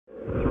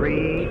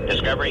3,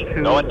 Discovery,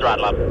 2, go and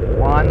throttle up.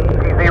 1,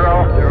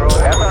 0.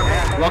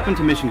 Welcome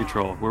to Mission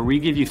Control, where we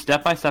give you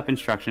step-by-step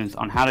instructions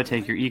on how to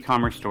take your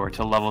e-commerce store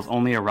to levels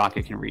only a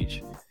rocket can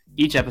reach.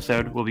 Each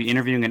episode, we'll be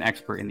interviewing an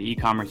expert in the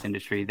e-commerce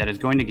industry that is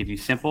going to give you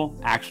simple,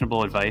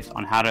 actionable advice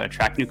on how to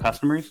attract new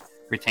customers,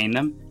 retain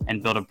them,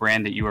 and build a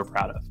brand that you are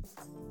proud of.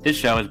 This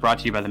show is brought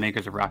to you by the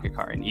makers of Rocket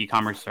Car, an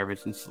e-commerce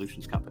service and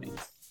solutions company.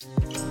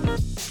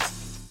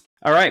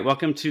 All right,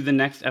 welcome to the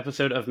next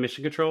episode of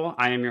Mission Control.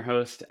 I am your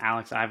host,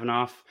 Alex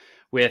Ivanoff,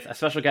 with a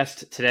special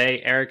guest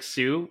today, Eric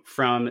Siu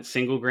from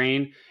Single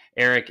Grain.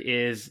 Eric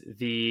is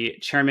the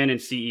chairman and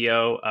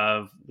CEO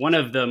of one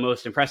of the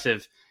most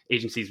impressive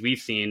agencies we've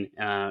seen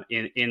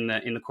in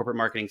the corporate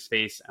marketing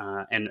space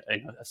and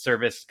a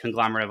service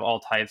conglomerate of all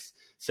types.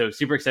 So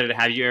super excited to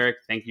have you, Eric.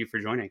 Thank you for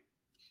joining.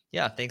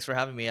 Yeah, thanks for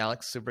having me,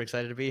 Alex. Super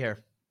excited to be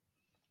here.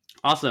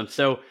 Awesome.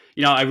 So,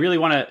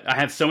 I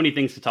have so many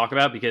things to talk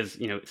about because,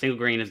 Single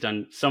Grain has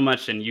done so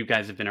much and you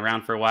guys have been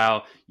around for a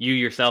while. You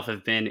yourself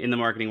have been in the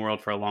marketing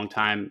world for a long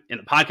time, in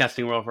the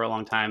podcasting world for a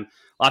long time,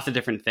 lots of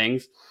different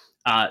things.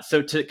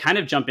 So to kind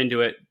of jump into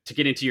it, to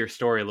get into your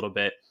story a little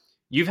bit,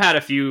 you've had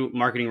a few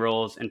marketing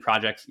roles and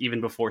projects even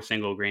before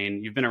Single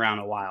Grain. You've been around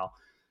a while.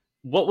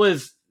 What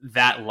was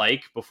that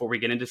like before we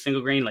get into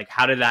Single Grain? Like,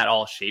 how did that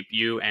all shape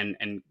you and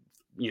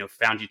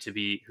found you to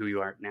be who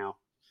you are now?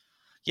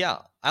 Yeah,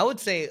 I would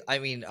say,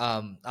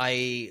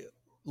 I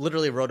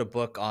literally wrote a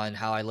book on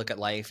how I look at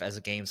life as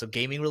a game. So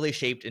gaming really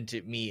shaped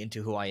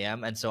into who I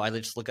am. And so I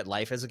just look at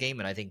life as a game,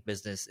 and I think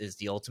business is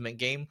the ultimate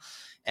game.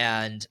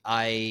 And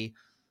I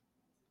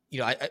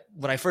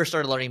when I first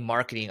started learning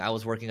marketing, I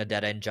was working a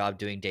dead end job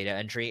doing data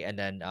entry. And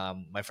then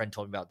my friend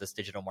told me about this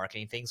digital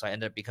marketing thing. So I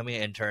ended up becoming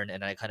an intern,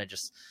 and I kind of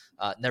just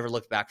never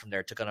looked back from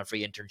there, took on a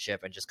free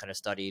internship and just kind of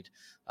studied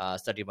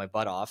my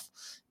butt off,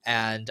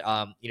 and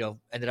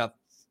ended up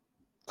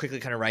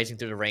quickly kind of rising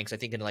through the ranks. I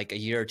think in like a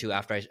year or two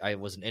after I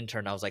was an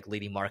intern, I was like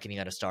leading marketing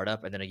at a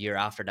startup. And then a year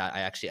after that,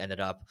 I actually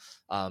ended up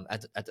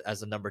as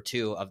the number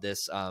two of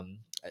this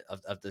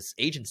of this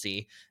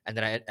agency. And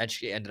then I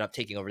actually ended up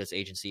taking over this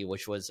agency,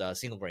 which was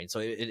Single Grain. So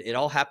it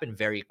all happened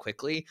very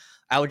quickly.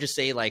 I would just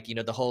say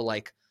the whole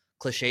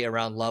cliche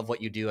around love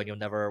what you do and you'll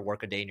never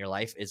work a day in your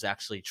life is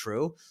actually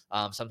true.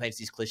 Sometimes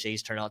these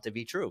cliches turn out to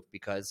be true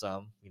because,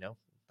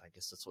 I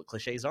guess that's what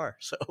cliches are.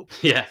 So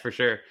yeah, for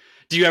sure.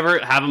 Do you ever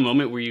have a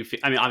moment where you feel,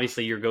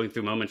 obviously you're going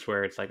through moments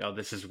where it's like, oh,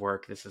 this is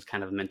work. This is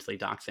kind of mentally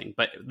doxing.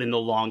 But in the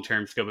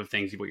long-term scope of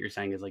things, what you're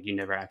saying is you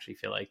never actually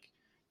feel like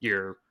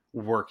you're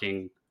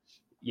working,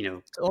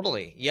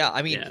 Totally.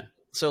 Yeah.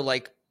 So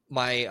my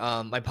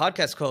my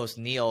podcast co-host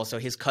Neil, so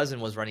his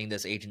cousin was running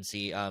this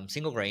agency,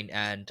 Single Grain,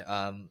 and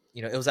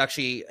it was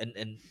actually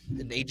an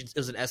agency, it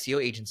was an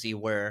SEO agency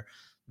where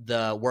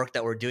the work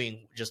that we're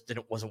doing just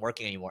wasn't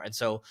working anymore. And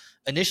so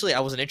initially I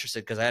wasn't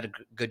interested because I had a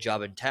good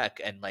job in tech.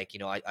 And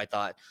I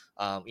thought,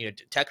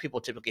 tech people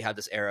typically have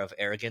this air of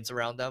arrogance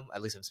around them.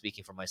 At least I'm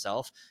speaking for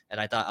myself. And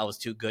I thought I was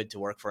too good to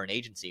work for an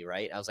agency.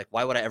 Right. I was like,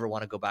 why would I ever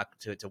want to go back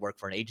to work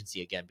for an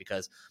agency again?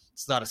 Because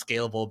it's not a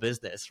scalable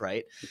business.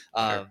 Right.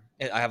 Sure.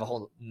 And I have a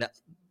whole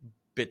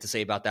bit to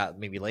say about that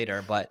maybe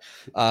later, but,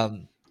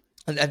 and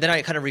then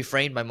I kind of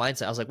reframed my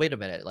mindset. I was like, wait a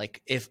minute,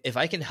 if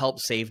I can help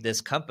save this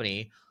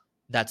company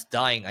that's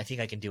dying, I think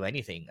I can do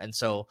anything. And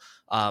so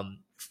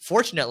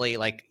fortunately,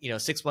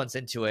 6 months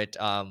into it,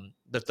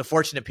 the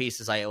fortunate piece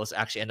is I was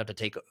able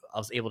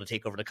to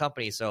take over the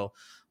company. So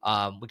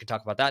we can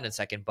talk about that in a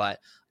second,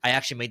 but I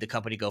actually made the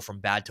company go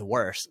from bad to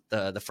worse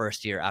the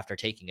first year after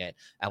taking it.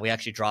 And we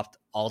actually dropped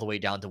all the way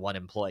down to one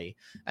employee.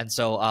 And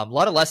so a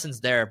lot of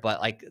lessons there,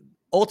 but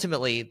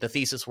ultimately the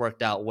thesis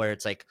worked out where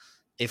it's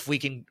if we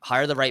can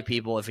hire the right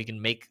people, if we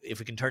can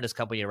turn this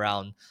company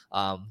around,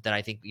 then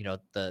I think,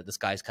 the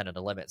sky's kind of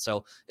the limit.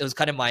 So it was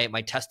kind of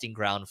my testing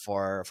ground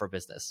for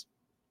business.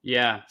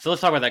 Yeah. So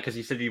let's talk about that, because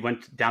you said you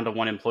went down to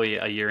one employee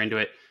a year into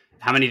it.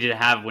 How many did it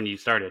have when you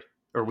started,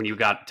 or when you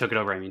took it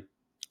over?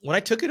 When I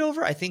took it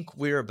over, I think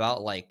we were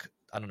about I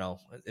don't know,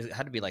 it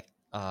had to be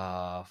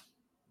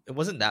it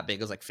wasn't that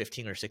big. It was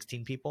 15 or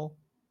 16 people.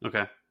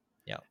 Okay.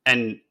 Yeah.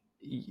 And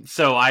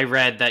so I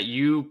read that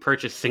you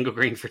purchased Single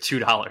Grain for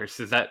 $2.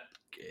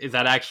 Is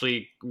that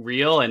actually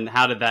real? And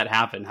how did that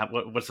happen?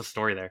 What's the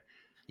story there?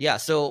 Yeah.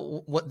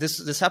 So what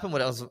this happened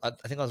when I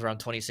think I was around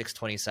 26,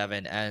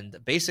 27. And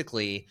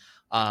basically,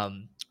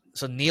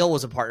 so Neil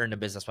was a partner in the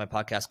business, my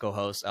podcast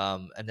co-host.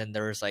 And then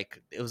there was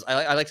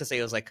I like to say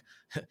it was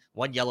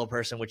one yellow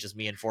person, which is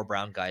me, and four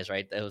brown guys,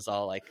 right? It was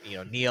all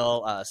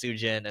Neil,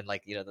 Sujin, and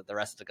the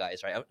rest of the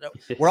guys, right?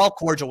 We're all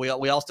cordial.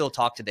 We all still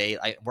talk today.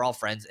 We're all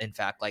friends. In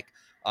fact,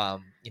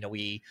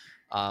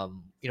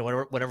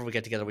 whenever we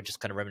get together, we just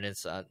kind of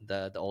reminisce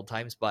the old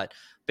times. But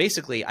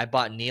basically, I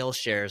bought Neil's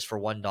shares for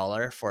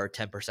 $1 for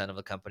 10% of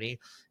the company,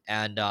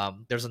 and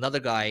there's another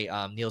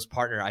guy, Neil's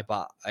partner. I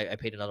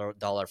paid another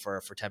 $1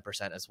 for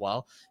 10% as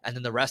well, and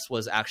then the rest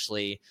was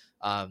actually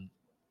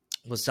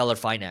was seller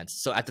finance.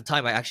 So at the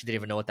time, I actually didn't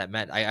even know what that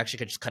meant. I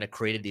actually just kind of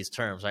created these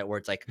terms, right? Where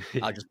it's like,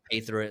 I'll just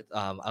pay through it.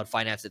 I'll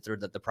finance it through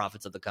the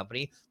profits of the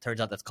company. Turns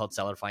out that's called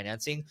seller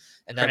financing.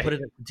 And then I put in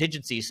a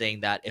contingency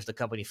saying that if the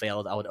company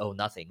failed, I would owe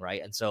nothing,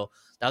 right? And so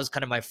that was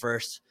kind of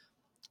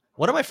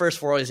one of my first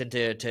forays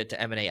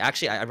into M&A.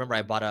 Actually, I remember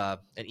I bought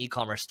an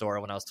e-commerce store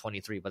when I was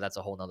 23, but that's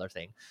a whole nother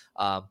thing.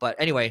 But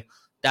anyway,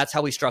 that's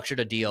how we structured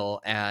a deal.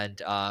 And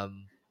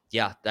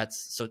yeah,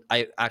 so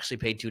I actually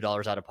paid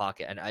 $2 out of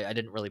pocket, and I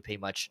didn't really pay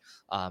much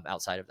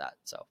outside of that.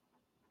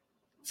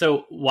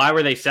 So why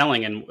were they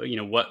selling? And,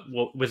 what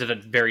was it a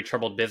very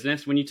troubled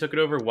business when you took it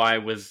over? Why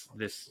was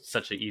this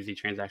such an easy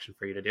transaction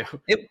for you to do?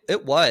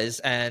 It was.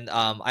 And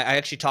I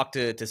actually talked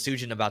to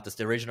Sujin about this,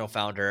 the original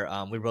founder.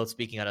 We were both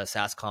speaking at a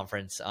SaaS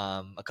conference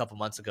a couple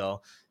months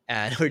ago.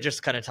 And we are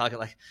just kind of talking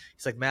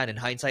he's like, man, in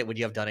hindsight, would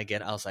you have done it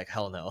again? I was like,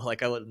 hell no.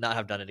 Like, I would not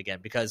have done it again,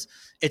 because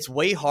it's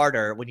way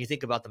harder when you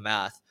think about the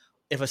math.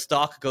 If a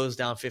stock goes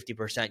down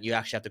 50%, you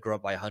actually have to grow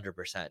up by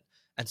 100%.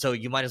 And so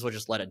you might as well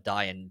just let it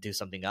die and do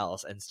something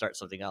else and start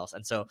something else.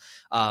 And so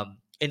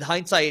in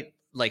hindsight,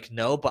 like,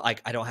 no, but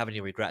like, I don't have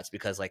any regrets,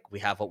 because like, we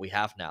have what we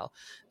have now.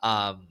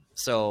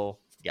 So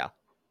yeah.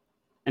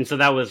 And so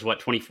that was what,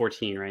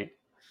 2014, right?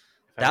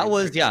 That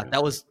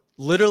was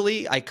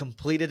literally, I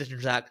completed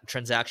a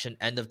transaction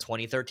end of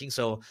 2013.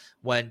 So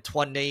when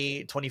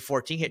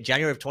 2014 hit,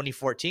 January of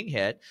 2014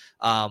 hit,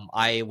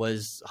 I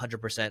was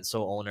 100%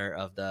 sole owner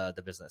of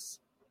the business.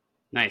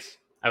 Nice.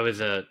 I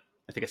was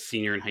I think a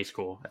senior in high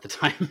school at the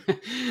time.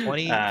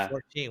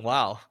 2014.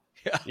 Wow.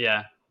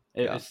 Yeah.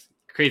 It was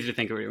crazy to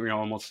think we're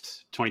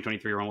almost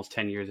 2023. We're almost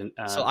 10 years.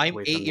 So I'm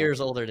 8 years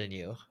older than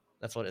you.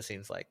 That's what it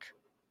seems like.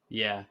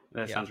 Yeah,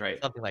 that sounds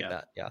right. Something like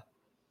that. Yeah.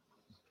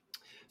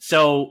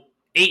 So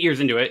 8 years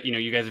into it,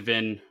 you guys have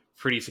been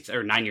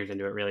or 9 years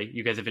into it, really.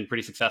 You guys have been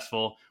pretty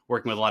successful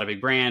working with a lot of big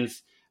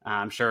brands.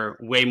 I'm sure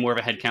way more of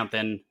a headcount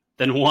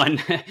than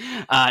one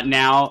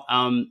now.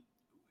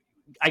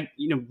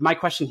 My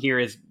question here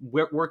is,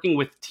 we're working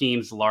with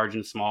teams, large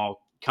and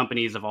small,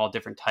 companies of all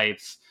different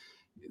types,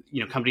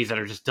 companies that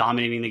are just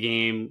dominating the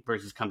game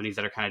versus companies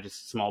that are kind of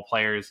just small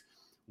players.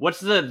 What's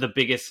the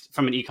biggest,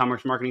 from an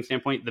e-commerce marketing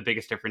standpoint, the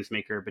biggest difference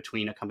maker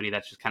between a company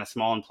that's just kind of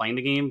small and playing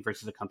the game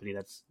versus a company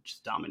that's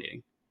just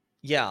dominating?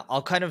 Yeah,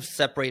 I'll kind of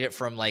separate it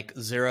from like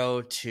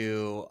 0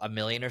 to $1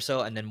 million or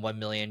so, and then 1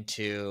 million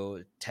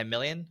to 10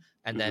 million,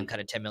 and then kind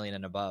of 10 million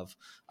and above.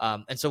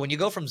 And so when you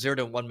go from 0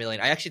 to 1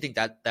 million, I actually think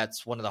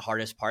that's one of the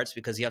hardest parts,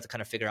 because you have to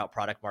kind of figure out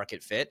product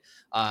market fit.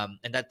 And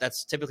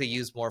that's typically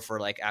used more for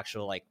like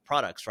actual like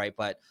products, right?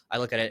 But I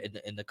look at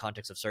it in the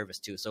context of service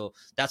too. So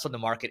that's when the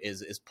market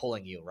is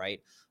pulling you,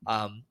 right?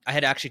 I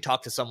had actually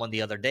talked to someone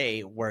the other day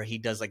where he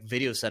does like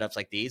video setups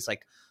like these,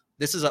 like,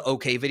 this is an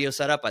okay video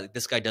setup, but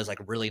this guy does like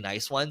really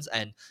nice ones.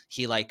 And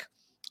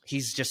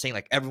he's just saying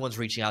like, everyone's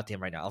reaching out to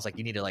him right now. I was like,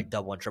 you need to like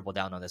double and triple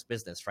down on this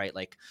business, right?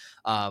 Like,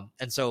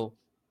 and so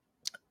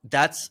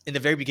that's in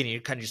the very beginning,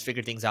 you kind of just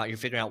figure things out. You're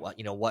figuring out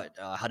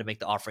how to make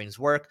the offerings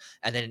work.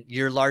 And then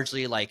you're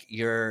largely like,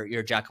 you're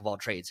a jack of all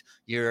trades.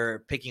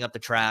 You're picking up the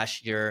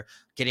trash, you're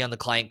getting on the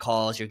client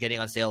calls, you're getting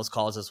on sales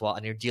calls as well.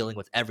 And you're dealing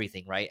with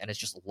everything, right? And it's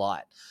just a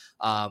lot.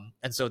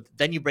 And so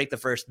then you break the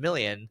first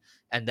million,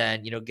 and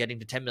then, getting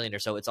to 10 million or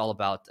so, it's all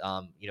about,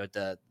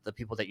 the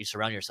people that you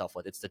surround yourself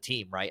with. It's the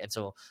team, right? And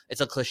so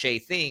it's a cliche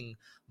thing,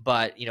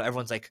 but,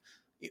 everyone's like,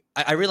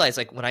 I realize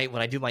like when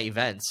I do my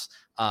events,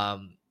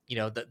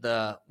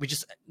 we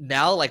just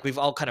now, like, we've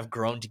all kind of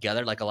grown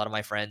together. Like, a lot of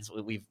my friends,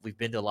 we've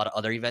been to a lot of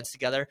other events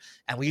together,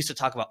 and we used to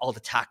talk about all the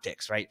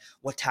tactics, right?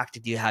 What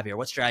tactic do you have here?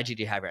 What strategy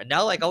do you have here? And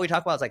now, like, all we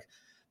talk about is like,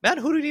 man,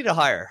 who do you need to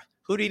hire?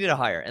 Who do you need to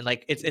hire? And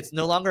like, it's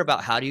no longer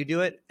about how do you do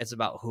it. It's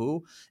about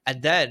who.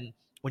 And then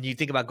when you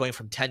think about going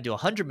from 10 to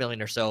 100 million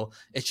or so,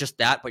 it's just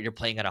that, but you're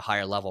playing at a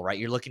higher level, right?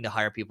 You're looking to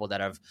hire people that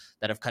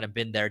have kind of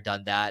been there,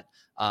 done that.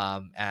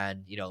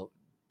 And,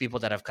 people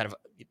that have kind of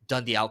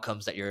done the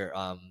outcomes that you're,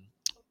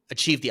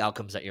 achieve the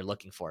outcomes that you're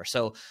looking for.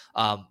 So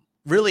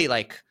really,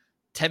 like,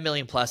 10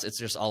 million plus, it's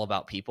just all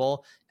about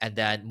people. And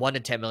then 1 to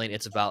 10 million,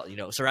 it's about,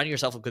 surrounding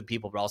yourself with good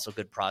people, but also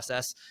good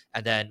process.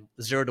 And then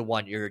 0 to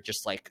 1, you're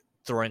just like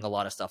throwing a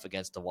lot of stuff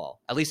against the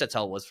wall. At least that's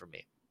how it was for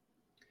me.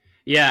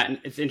 Yeah. And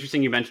it's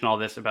interesting you mentioned all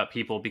this about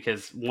people,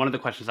 because one of the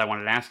questions I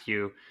wanted to ask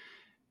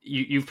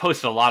you've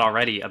posted a lot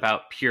already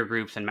about peer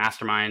groups and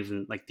masterminds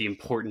and like the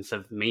importance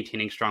of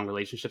maintaining strong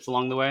relationships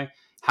along the way.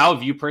 How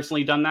have you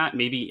personally done that?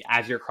 Maybe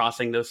as you're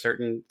crossing those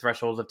certain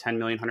thresholds of 10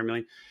 million, 100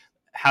 million,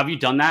 have you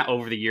done that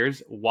over the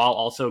years while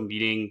also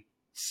meeting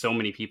so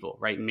many people,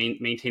 right?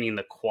 Maintaining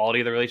the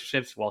quality of the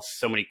relationships while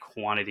so many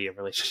quantity of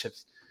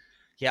relationships.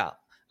 Yeah.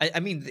 I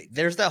mean,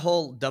 there's that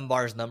whole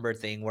Dunbar's number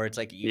thing where it's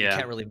like you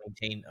can't really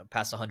maintain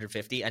past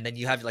 150, and then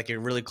you have like your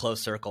really close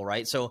circle,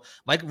 right? So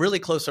my really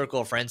close circle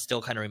of friends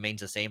still kind of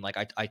remains the same. Like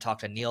I talk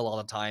to Neil all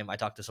the time. I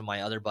talk to some of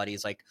my other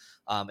buddies. Like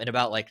in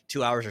about like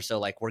 2 hours or so,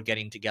 like we're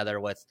getting together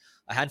with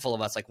a handful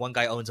of us. Like one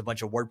guy owns a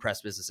bunch of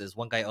WordPress businesses.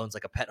 One guy owns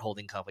like a pet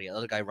holding company.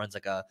 Another guy runs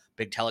like a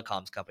big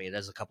telecoms company that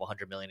does a couple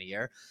 $100 million a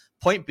year.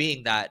 Point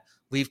being that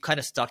we've kind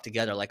of stuck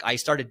together. Like I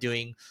started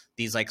doing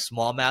these like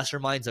small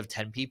masterminds of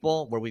 10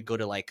 people where we'd go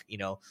to like,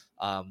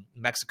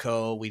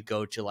 Mexico, we'd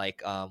go to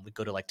like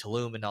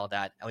Tulum and all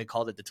that. And we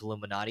called it the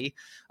Tuluminati.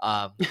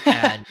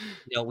 And,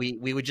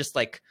 we would just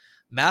like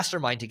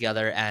mastermind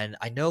together. And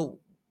I know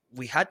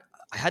I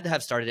had to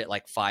have started it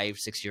like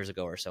 5-6 years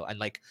ago or so. And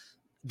like,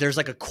 there's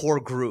like a core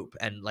group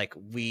and like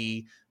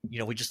we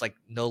just like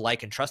know,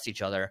 like, and trust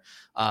each other.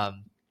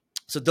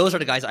 So those are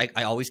the guys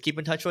I always keep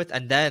in touch with.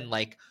 And then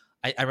like,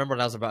 I remember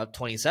when I was about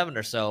 27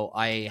 or so,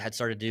 I had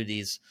started to do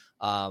these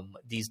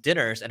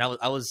dinners, and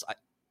I was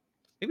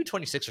maybe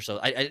 26 or so.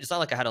 It's not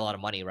like I had a lot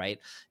of money, right?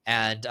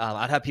 And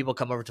I'd have people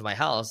come over to my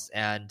house,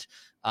 and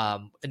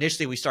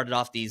initially we started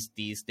off these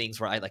things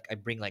where I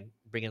bring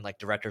in like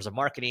directors of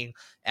marketing,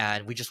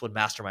 and we just would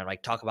mastermind,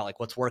 like talk about like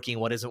what's working,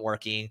 what isn't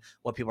working,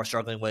 what people are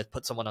struggling with,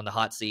 put someone on the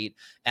hot seat.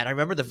 And I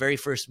remember the very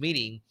first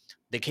meeting,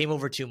 they came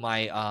over to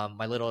my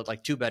my little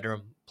like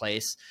 2-bedroom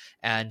place,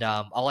 and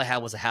all I had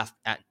was a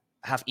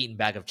half-eaten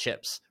bag of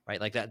chips,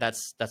 right? Like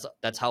that's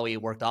how we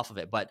worked off of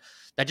it. But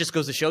that just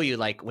goes to show you,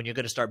 like, when you're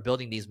going to start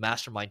building these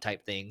mastermind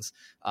type things,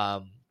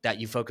 that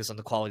you focus on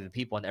the quality of the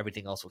people, and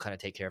everything else will kind of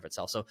take care of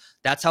itself. So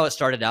that's how it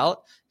started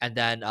out. And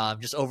then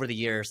just over the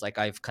years, like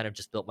I've kind of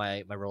just built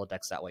my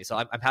Rolodex that way. So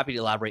I'm happy to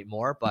elaborate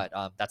more, but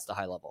that's the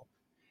high level.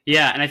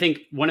 Yeah, and I think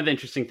one of the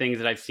interesting things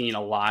that I've seen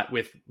a lot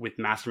with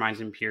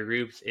masterminds and peer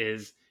groups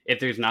is if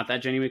there's not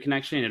that genuine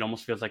connection, it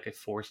almost feels like a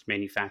forced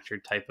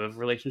manufactured type of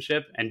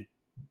relationship. And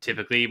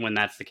typically when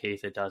that's the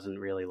case, it doesn't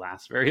really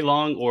last very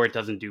long, or it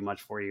doesn't do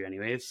much for you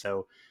anyways.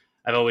 So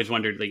I've always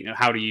wondered, like,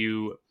 how do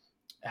you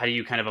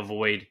kind of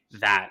avoid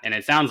that? And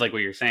it sounds like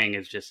what you're saying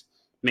is just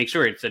make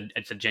sure it's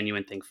a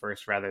genuine thing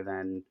first, rather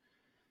than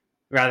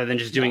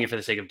just doing it for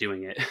the sake of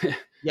doing it.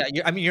 Yeah,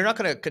 you're not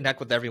going to connect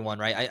with everyone,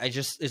 right?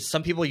 It's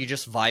some people you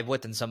just vibe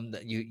with, and some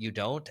that you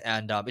don't,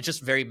 and it's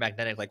just very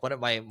magnetic. Like one of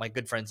my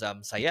good friends,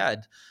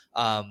 Syed,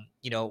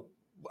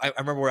 I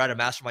remember we're at a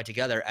mastermind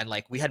together, and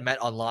like we had met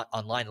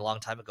online a long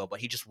time ago, but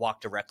he just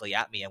walked directly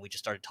at me and we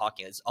just started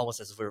talking. It's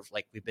almost as if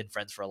we've been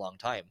friends for a long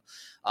time.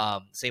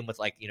 Same with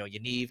like,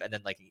 Yaniv, and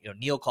then like,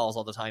 Neil calls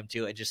all the time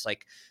too. And just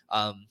like,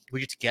 we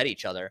get to get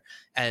each other.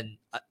 And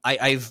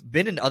I've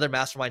been in other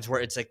masterminds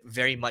where it's like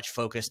very much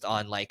focused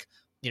on like,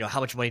 how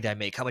much money did I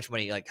make? How much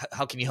money, like,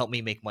 how can you help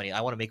me make money?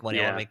 I want to make money.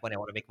 Yeah. I want to make money. I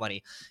want to make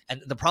money.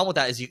 And the problem with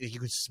that is you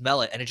can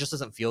smell it, and it just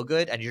doesn't feel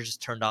good. And you're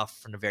just turned off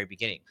from the very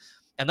beginning.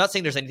 I'm not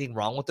saying there's anything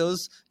wrong with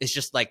those. It's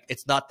just like,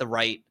 it's not the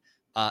right,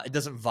 it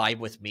doesn't vibe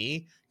with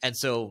me. And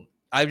so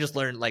I've just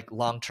learned, like,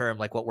 long-term,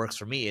 like what works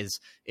for me is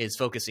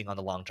focusing on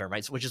the long-term,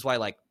 right? So, which is why,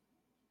 like,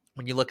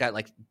 when you look at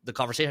like the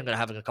conversation I'm going to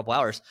have in a couple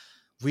hours,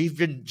 we've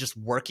been just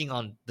working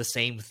on the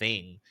same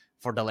thing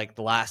for the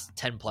last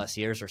 10 plus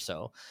years or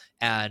so.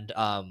 And,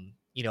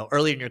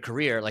 early in your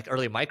career, like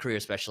early in my career,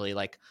 especially,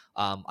 like,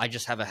 I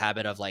just have a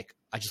habit of like,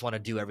 I just want to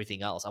do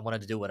everything else. I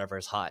wanted to do whatever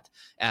is hot.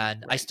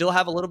 And right. I still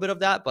have a little bit of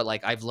that, but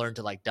like, I've learned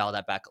to like dial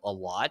that back a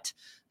lot.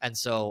 And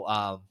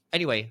so,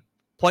 anyway,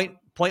 point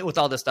with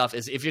all this stuff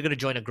is, if you're going to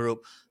join a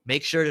group,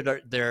 make sure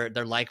that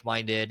they're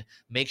like-minded,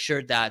 make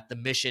sure that the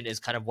mission is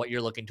kind of what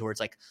you're looking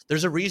towards. Like,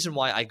 there's a reason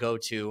why I go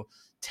to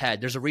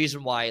TED. There's a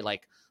reason why,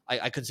 like,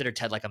 I consider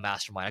TED like a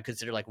mastermind. I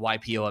consider like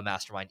YPO a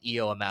mastermind,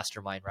 EO a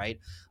mastermind, right?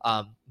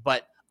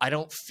 But I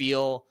don't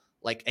feel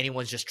like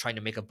anyone's just trying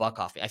to make a buck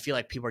off me. I feel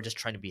like people are just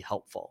trying to be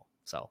helpful.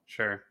 So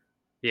sure.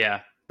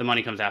 Yeah. The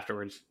money comes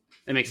afterwards.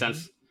 It makes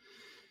sense.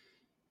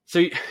 So,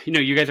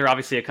 you guys are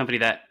obviously a company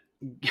that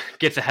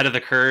gets ahead of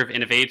the curve,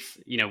 innovates,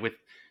 with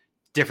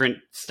different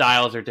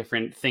styles or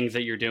different things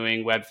that you're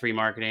doing, Web3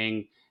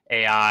 marketing,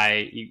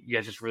 AI. You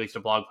guys just released a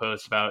blog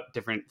post about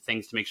different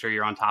things to make sure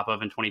you're on top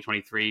of in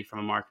 2023 from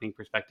a marketing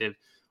perspective.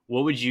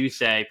 What would you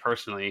say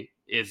personally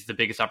is the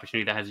biggest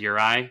opportunity that has your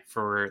eye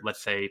for,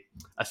 let's say,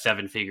 a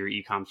 7-figure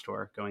e-com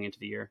store going into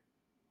the year?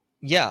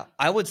 Yeah,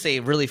 I would say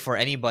really for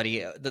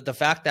anybody, the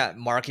fact that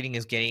marketing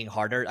is getting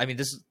harder. I mean,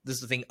 this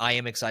is the thing I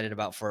am excited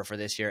about for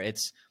this year.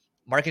 It's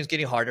marketing is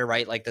getting harder,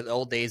 right? Like the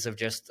old days of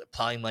just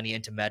plowing money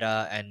into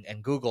Meta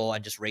and Google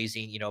and just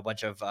raising, a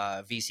bunch of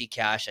VC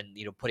cash and,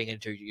 putting it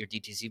into your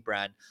DTC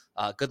brand.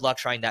 Good luck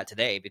trying that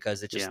today,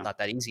 because it's just not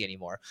that easy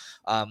anymore.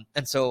 And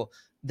so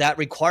that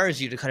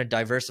requires you to kind of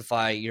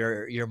diversify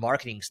your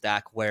marketing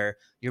stack, where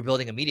you're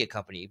building a media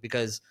company.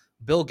 Because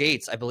Bill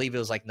Gates, I believe it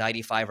was like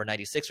 95 or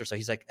 96 or so,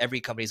 he's like,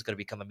 every company is going to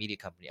become a media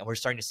company. And we're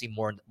starting to see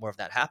more of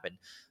that happen.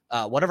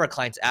 One of our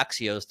clients,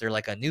 Axios, they're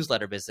like a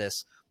newsletter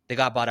business. They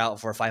got bought out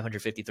for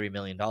 $553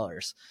 million.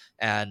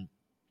 And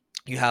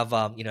you have,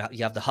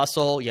 you have The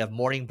Hustle, you have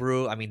Morning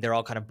Brew. I mean, they're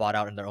all kind of bought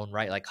out in their own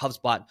right. Like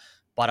HubSpot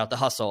bought out The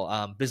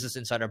Hustle. Business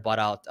Insider bought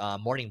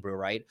out Morning Brew,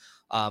 right?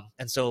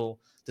 And so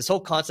this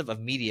whole concept of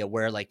media,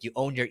 where like you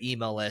own your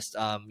email list,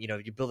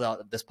 you build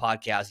out this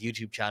podcast,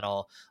 YouTube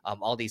channel,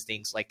 all these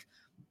things, like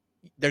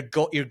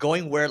you're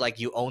going where like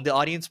you own the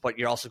audience, but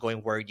you're also going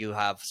where you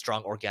have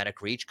strong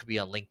organic reach. Could be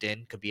on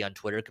LinkedIn, could be on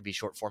Twitter, could be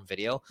short form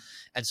video.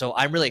 And so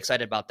I'm really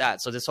excited about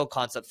that. So this whole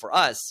concept for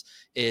us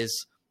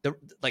is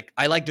like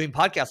I like doing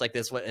podcasts like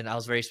this, and I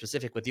was very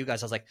specific with you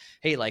guys. I was like,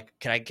 hey, like,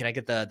 can I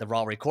get the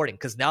raw recording?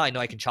 Because now I know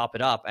I can chop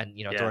it up and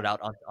throw it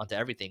out onto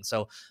everything.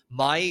 So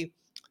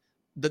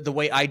the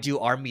way I do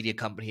our media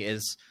company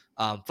is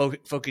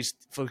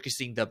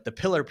focusing the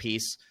pillar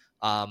piece,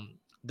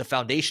 the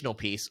foundational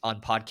piece on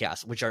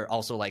podcasts, which are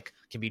also like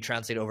can be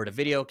translated over to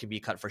video, can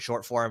be cut for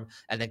short form,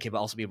 and then can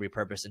also be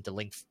repurposed into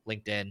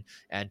LinkedIn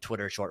and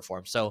Twitter short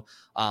form. So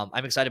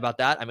I'm excited about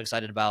that. I'm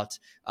excited about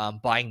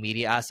buying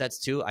media assets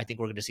too. I think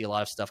we're going to see a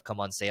lot of stuff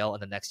come on sale in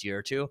the next year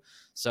or two.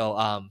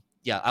 So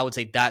yeah, I would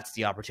say that's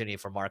the opportunity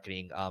for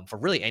marketing for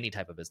really any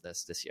type of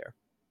business this year.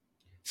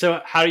 So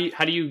how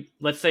do you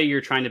let's say you're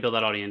trying to build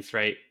that audience,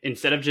 right?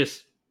 Instead of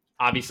just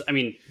obviously, I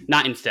mean,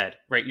 not instead,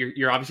 right?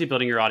 You're obviously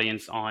building your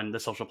audience on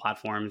the social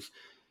platforms.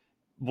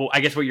 Well,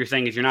 I guess what you're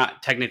saying is you're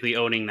not technically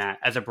owning that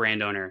as a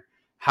brand owner.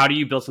 How do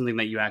you build something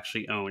that you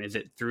actually own? Is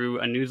it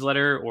through a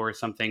newsletter or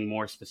something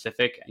more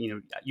specific?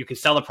 You can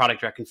sell the product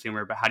direct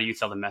consumer, but how do you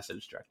sell the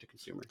message direct to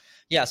consumer?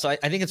 Yeah, so I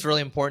think it's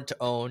really important to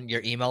own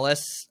your email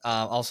lists,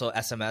 also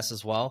SMS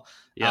as well.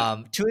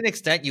 Yeah. To an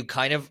extent, you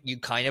kind of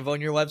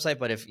own your website,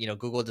 but if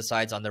Google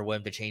decides on their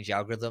whim to change the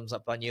algorithms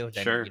up on you,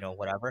 then Sure.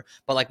 Whatever.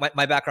 But like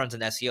my background's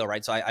in SEO,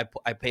 right? So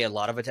I pay a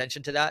lot of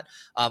attention to that.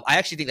 I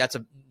actually think that's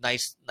a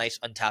nice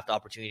untapped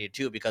opportunity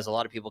too, because a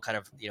lot of people kind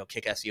of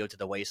kick SEO to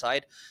the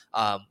wayside.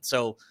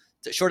 So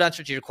the short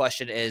answer to your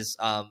question is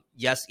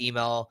yes,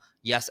 email,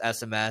 yes,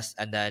 SMS,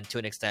 and then to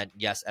an extent,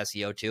 yes,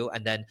 SEO too.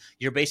 And then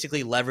you're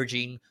basically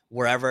leveraging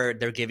wherever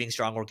they're giving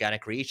strong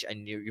organic reach,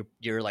 and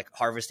you're like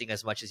harvesting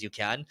as much as you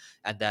can,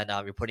 and then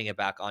you're putting it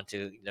back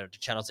onto the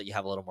channels that you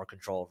have a little more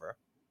control over.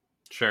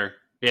 Sure.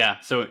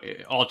 Yeah. So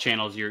all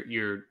channels,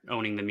 you're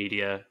owning the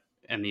media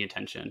and the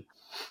attention.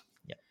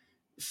 Yeah.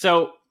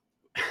 So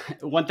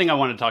one thing I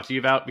want to talk to you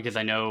about, because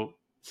I know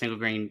Single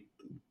Grain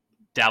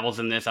dabbles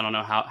in this. I don't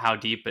know how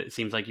deep, but it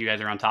seems like you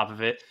guys are on top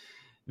of it.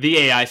 The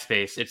AI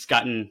space, it's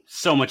gotten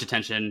so much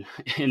attention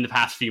in the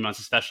past few months,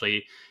 especially.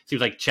 It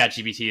seems like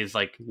ChatGPT is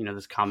like,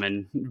 this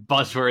common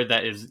buzzword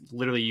that is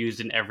literally used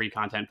in every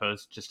content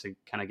post just to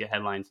kind of get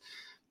headlines.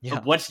 Yeah.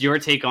 But what's your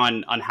take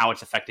on how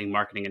it's affecting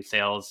marketing and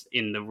sales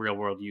in the real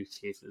world use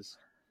cases?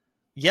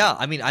 Yeah,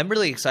 I mean, I'm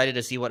really excited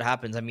to see what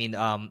happens. I mean,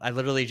 I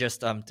literally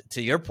just,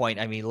 to your point,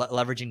 I mean,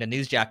 leveraging the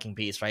newsjacking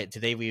piece, right?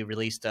 Today we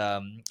released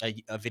a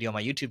video on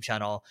my YouTube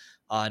channel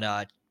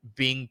on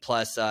Bing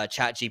plus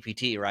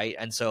ChatGPT, right?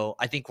 And so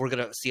I think we're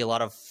going to see a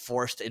lot of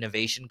forced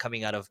innovation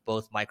coming out of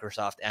both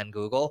Microsoft and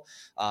Google,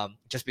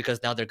 just because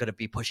now they're going to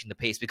be pushing the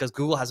pace, because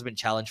Google hasn't been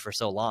challenged for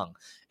so long.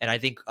 And I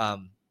think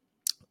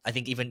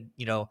even,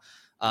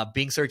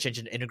 Bing search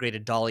engine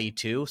integrated DALL-E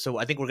too. So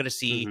I think we're going to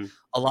see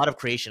a lot of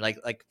creation.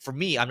 Like for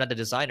me, I'm not a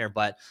designer,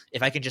 but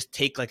if I can just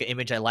take like an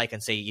image I like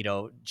and say,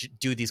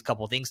 do these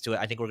couple things to it,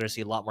 I think we're going to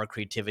see a lot more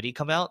creativity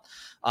come out.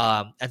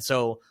 And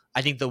so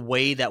I think the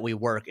way that we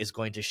work is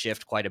going to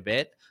shift quite a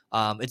bit.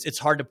 It's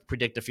hard to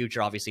predict the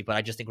future, obviously, but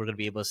I just think we're going to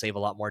be able to save a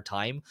lot more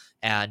time.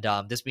 And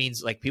this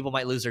means like people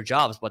might lose their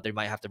jobs, but they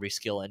might have to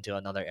reskill into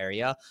another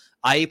area.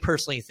 I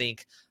personally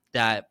think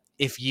that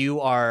if you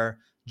are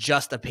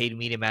just a paid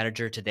media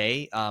manager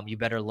today, you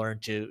better learn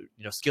to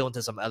skill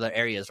into some other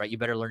areas, right? You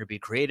better learn to be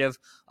creative,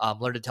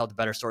 learn to tell the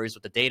better stories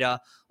with the data.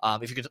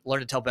 If you could learn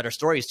to tell better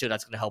stories too,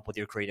 that's going to help with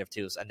your creative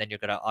too. And then you're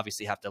going to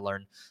obviously have to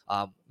learn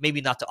maybe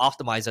not to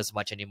optimize as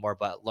much anymore,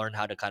 but learn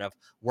how to kind of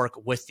work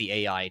with the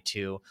AI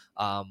to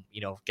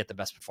get the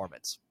best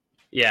performance.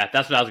 Yeah,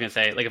 that's what I was going to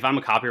say. Like if I'm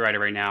a copywriter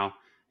right now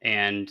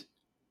and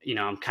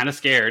I'm kind of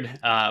scared,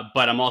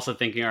 but I'm also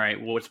thinking, all right,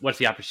 what's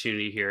the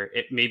opportunity here?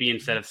 It maybe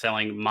instead of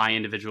selling my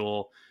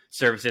individual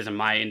services and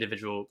my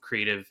individual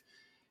creative,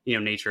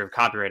 nature of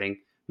copywriting,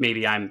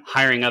 maybe I'm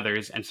hiring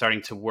others and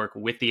starting to work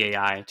with the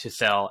AI to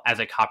sell as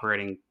a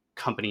copywriting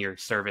company or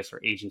service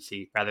or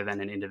agency rather than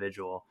an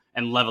individual,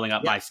 and leveling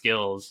up my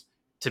skills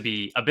to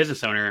be a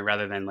business owner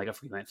rather than like a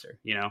freelancer,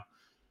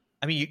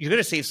 I mean, you're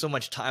going to save so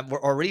much time.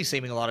 We're already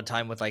saving a lot of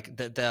time with like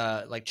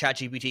the like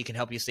ChatGPT can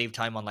help you save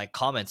time on like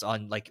comments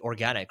on like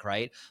organic,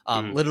 right?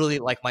 Literally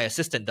like my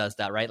assistant does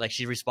that, right? Like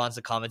she responds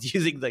to comments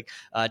using like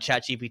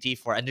ChatGPT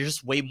and there's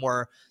just way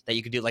more that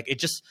you can do. Like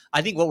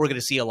I think what we're going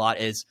to see a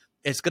lot is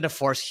it's going to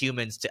force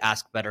humans to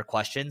ask better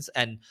questions.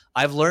 And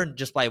I've learned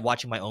just by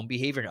watching my own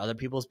behavior and other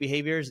people's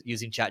behaviors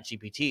using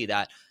ChatGPT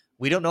that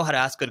we don't know how to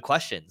ask good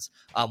questions.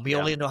 We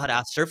only know how to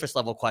ask surface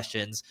level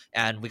questions,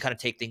 and we kind of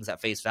take things at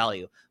face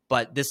value.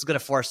 But this is going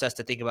to force us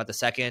to think about the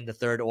second, the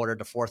third order,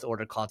 the fourth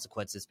order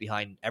consequences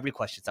behind every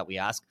question that we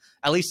ask,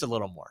 at least a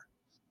little more.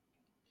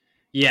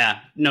 Yeah,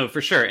 no, for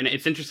sure. And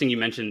it's interesting you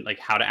mentioned like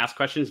how to ask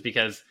questions,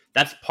 because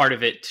that's part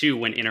of it too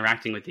when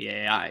interacting with the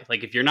AI.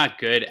 Like if you're not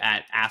good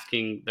at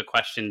asking the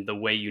question the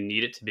way you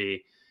need it to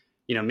be,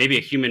 maybe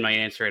a human might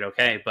answer it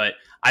okay. But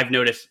I've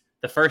noticed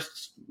the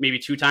first maybe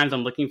 2 times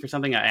I'm looking for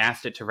something, I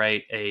asked it to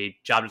write a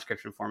job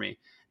description for me.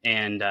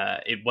 And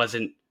it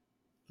wasn't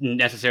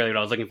necessarily what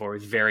I was looking for. It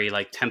was very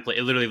like template.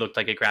 It literally looked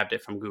like it grabbed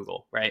it from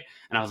Google, right?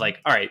 And I was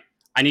like, all right,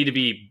 I need to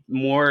be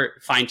more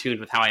fine-tuned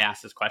with how I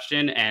ask this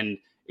question. And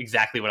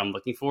exactly what I'm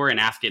looking for and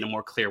ask it in a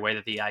more clear way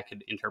that the AI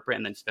could interpret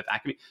and then spit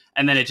back to me.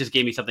 And then it just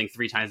gave me something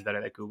 3 times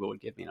better that Google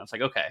would give me. And I was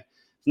like, okay,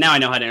 now I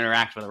know how to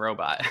interact with a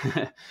robot.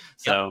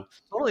 So Yep.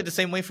 Totally the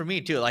same way for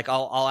me too. Like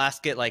I'll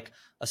ask it like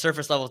a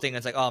surface level thing.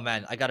 It's like, oh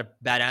man, I got a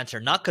bad answer.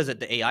 Not because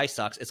the AI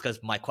sucks. It's because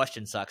my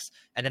question sucks.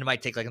 And then it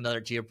might take like another,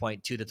 to your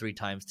point, 2 to 3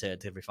 times to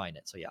refine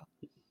it. So yeah.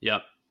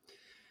 Yep.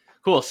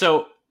 Cool.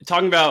 So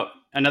talking about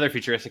another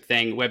futuristic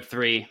thing,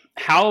 Web3,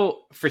 how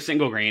for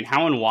Single Grain,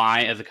 how and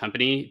why as a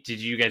company did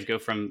you guys go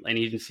from an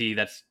agency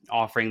that's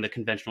offering the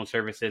conventional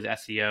services,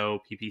 SEO,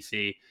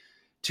 PPC,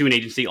 to an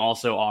agency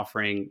also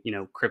offering,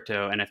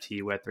 crypto,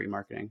 NFT, Web3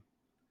 marketing?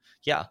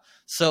 Yeah.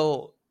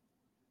 So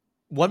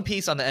one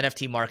piece on the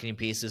NFT marketing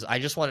piece is I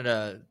just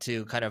wanted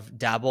to kind of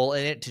dabble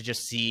in it to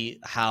just see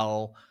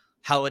how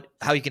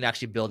you can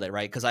actually build it,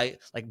 right? Because I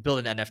like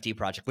build an NFT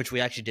project, which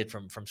we actually did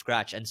from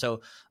scratch. And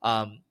so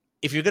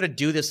if you're going to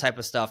do this type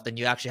of stuff, then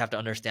you actually have to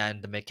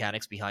understand the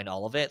mechanics behind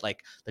all of it,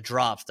 like the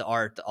drops, the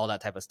art, all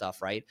that type of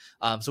stuff, right?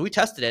 So we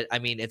tested it. I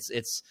mean,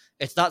 it's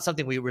not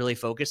something we really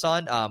focus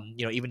on.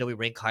 Even though we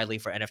rank highly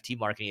for NFT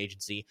marketing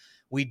agency,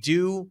 we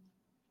do.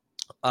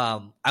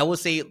 I will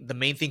say the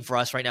main thing for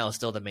us right now is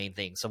still the main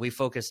thing. So we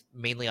focus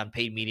mainly on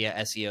paid media,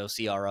 SEO,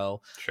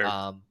 CRO,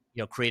 Sure.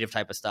 creative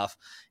type of stuff,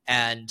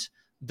 and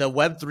the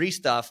Web3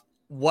 stuff.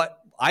 What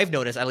I've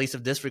noticed, at least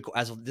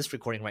as of this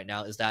recording right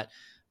now, is that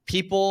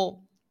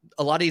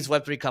a lot of these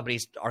Web3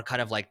 companies are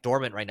kind of like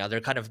dormant right now.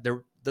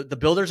 The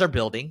builders are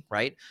building,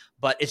 right?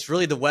 But it's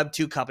really the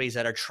Web2 companies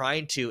that are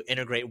trying to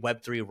integrate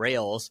Web3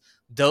 Rails.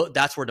 Though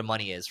that's where the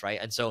money is, right?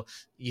 And so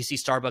you see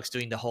Starbucks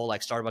doing the whole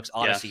like Starbucks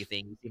Odyssey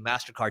thing. You see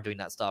MasterCard doing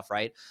that stuff,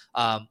 right?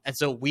 And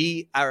so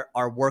we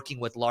are working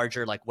with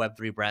larger like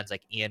Web3 brands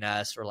like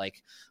ENS or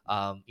like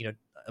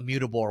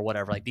Immutable or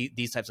whatever, like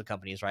these types of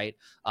companies, right?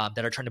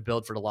 That are trying to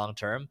build for the long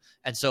term.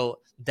 And so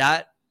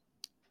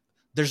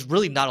there's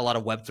really not a lot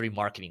of Web3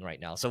 marketing right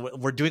now. So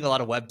we're doing a lot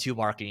of Web2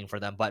 marketing for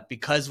them. But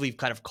because we've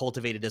kind of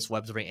cultivated this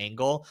Web3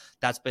 angle,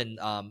 that's been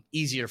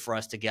easier for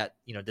us to get,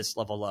 this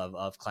level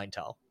of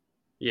clientele.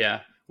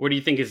 Yeah. What do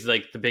you think is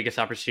like the biggest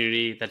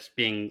opportunity that's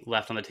being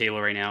left on the table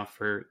right now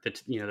for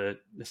the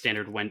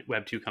standard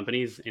Web2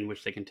 companies in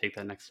which they can take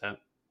that next step?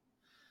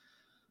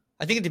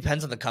 I think it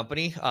depends on the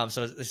company.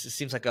 So this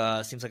seems like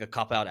a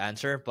cop out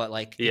answer, but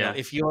like,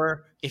 if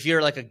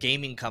you're like a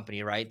gaming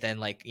company, right, then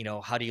like,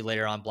 how do you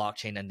layer on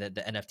blockchain and the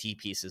NFT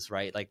pieces,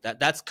 right? Like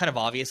that's kind of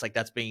obvious. Like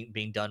that's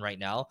being done right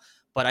now.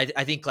 But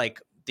I think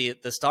like the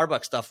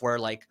Starbucks stuff where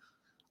like,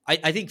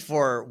 I think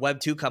for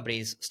Web2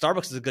 companies,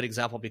 Starbucks is a good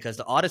example because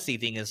the Odyssey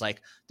thing is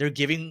like they're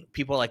giving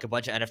people like a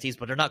bunch of NFTs,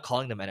 but they're not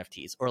calling them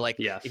NFTs. Or like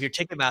if you're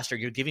Ticketmaster,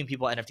 you're giving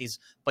people NFTs,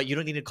 but you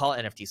don't need to call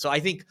it NFTs. So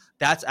I think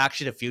that's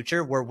actually the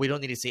future where we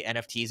don't need to say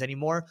NFTs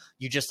anymore.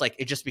 You just like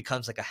it just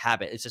becomes like a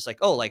habit. It's just like,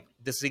 oh, like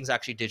this thing's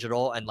actually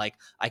digital and like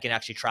I can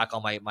actually track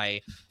all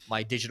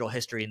my digital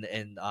history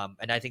and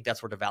I think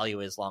that's where the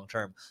value is long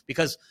term.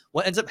 Because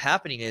what ends up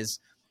happening is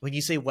when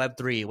you say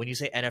Web3, when you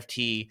say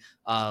NFT,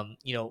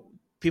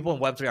 people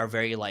in Web3 are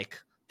very like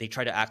they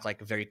try to act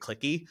like very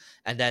clicky,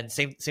 and then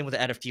same with the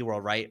NFT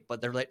world, right? But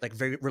they're like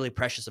very really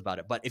precious about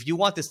it. But if you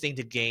want this thing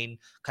to gain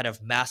kind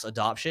of mass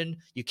adoption,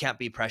 you can't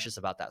be precious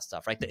about that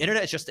stuff, right? The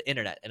internet is just the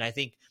internet, and I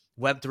think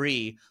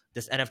Web3,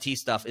 this NFT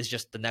stuff is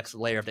just the next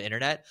layer of the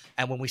internet.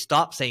 And when we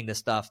stop saying this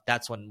stuff,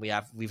 that's when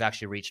we've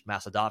actually reached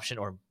mass adoption,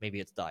 or maybe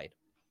it's died.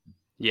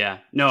 Yeah,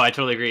 no, I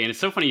totally agree, and it's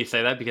so funny you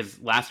say that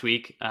because last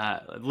week,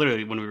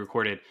 literally when we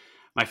recorded,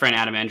 my friend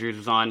Adam Andrews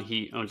was on.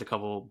 He owns a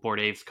couple Bored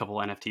Apes, a couple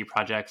NFT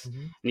projects.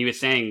 Mm-hmm. And he was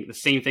saying the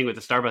same thing with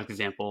the Starbucks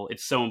example.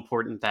 It's so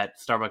important that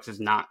Starbucks is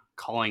not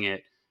calling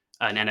it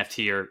an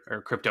NFT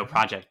or crypto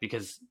project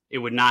because it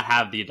would not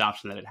have the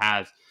adoption that it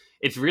has.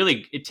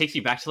 It takes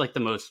you back to like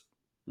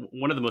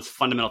one of the most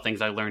fundamental things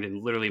I learned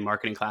in literally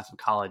marketing class of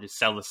college is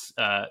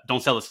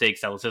don't sell the steak,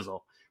 sell the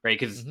sizzle, right?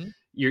 Because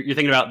you're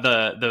thinking about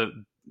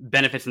the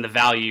benefits and the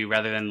value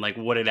rather than like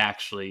what it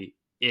actually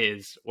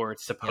is or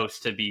it's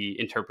supposed to be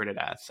interpreted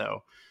as.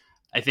 So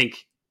I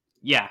think,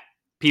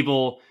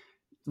 people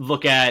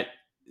look at,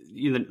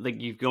 like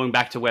you going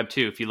back to Web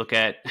 2, if you look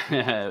at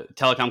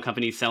telecom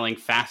companies selling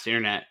fast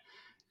internet,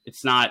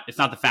 it's not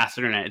the fast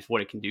internet, it's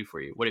what it can do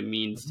for you, what it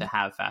means to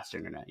have fast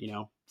internet,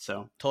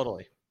 so.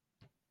 Totally.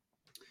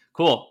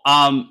 Cool.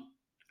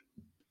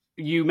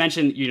 You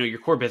mentioned, your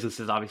core business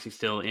is obviously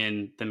still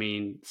in the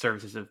main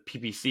services of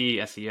PPC,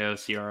 SEO,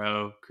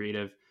 CRO,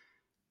 creative.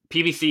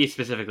 PPC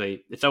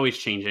specifically, it's always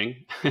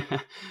changing.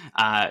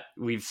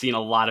 We've seen a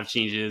lot of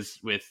changes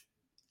with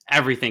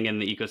everything in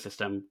the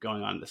ecosystem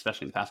going on,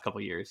 especially in the past couple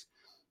of years.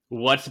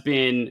 What's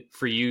been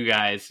for you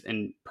guys,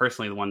 and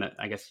personally the one that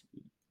I guess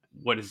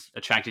what has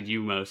attracted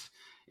you most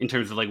in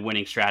terms of like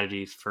winning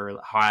strategies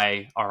for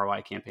high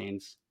ROI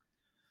campaigns?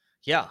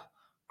 Yeah,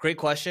 great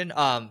question.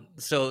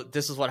 So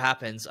this is what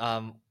happens.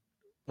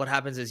 What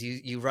happens is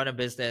you run a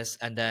business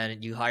and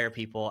then you hire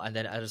people, and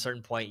then at a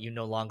certain point you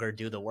no longer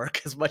do the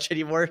work as much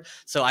anymore.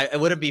 So it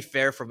wouldn't be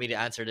fair for me to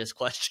answer this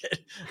question.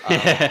 So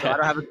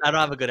I don't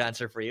have a good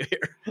answer for you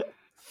here.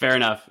 Fair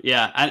enough.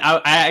 Yeah, and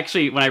I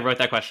actually, when I wrote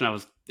that question,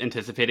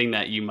 anticipating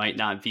that you might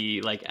not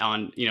be like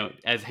on,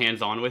 as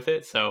hands on with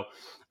it. So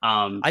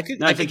no, I it's could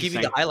give you the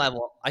interesting. high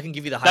level. I can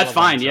give you the high That's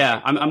level fine. answer,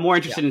 Yeah. right? I'm more Yeah.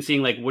 interested in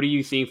seeing like, what are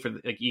you seeing for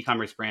like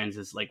e-commerce brands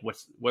is like,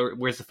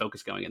 where's the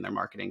focus going in their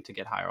marketing to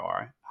get high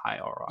ROI?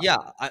 Yeah.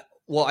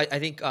 I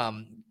think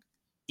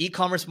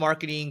e-commerce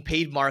marketing,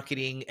 paid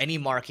marketing, any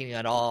marketing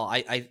at all.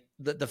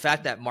 The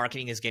fact that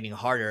marketing is getting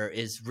harder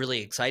is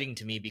really exciting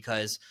to me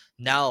because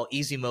now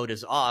easy mode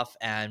is off,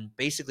 and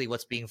basically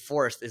what's being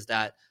forced is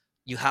that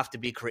you have to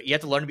you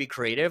have to learn to be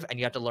creative, and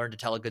you have to learn to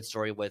tell a good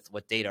story with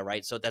data,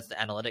 right? So that's the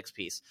analytics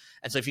piece.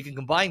 And so if you can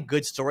combine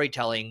good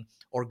storytelling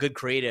or good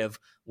creative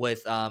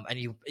with and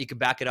you can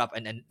back it up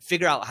and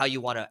figure out how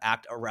you want to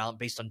act around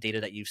based on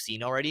data that you've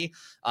seen already,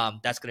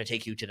 that's going to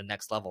take you to the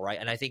next level, right?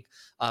 And I think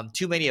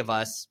too many of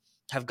us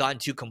have gotten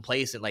too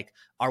complacent. Like,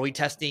 are we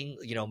testing,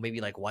 maybe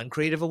like one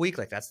creative a week?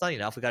 Like, that's not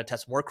enough. We got to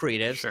test more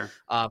creatives. Sure.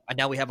 And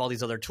now we have all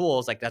these other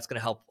tools. Like, that's going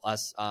to help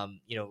us,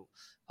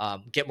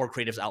 get more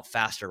creatives out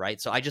faster, right?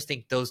 So I just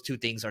think those two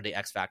things are the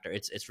X factor.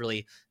 It's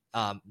really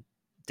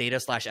data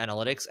 /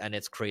 analytics, and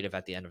it's creative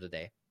at the end of the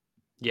day.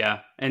 Yeah.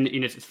 And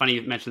it's funny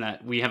you mentioned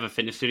that. We have a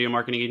fitness studio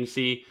marketing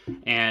agency,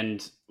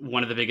 and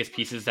one of the biggest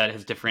pieces that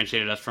has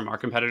differentiated us from our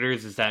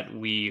competitors is that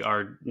we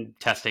are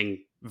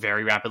testing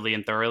very rapidly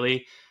and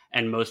thoroughly.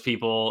 And most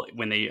people,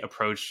 when they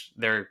approach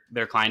their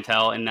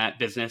clientele in that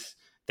business,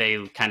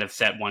 they kind of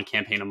set one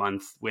campaign a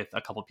month with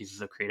a couple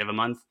pieces of creative a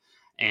month.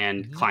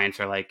 And clients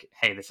are like,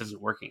 hey, this isn't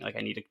working. Like,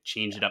 I need to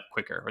change it up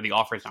quicker, or the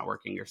offer is not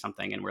working or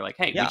something. And we're like,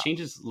 hey, we change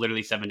this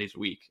literally 7 days a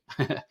week.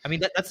 I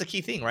mean, that's the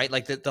key thing, right?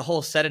 Like the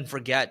whole set and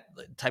forget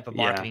type of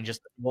marketing just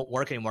won't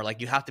work anymore.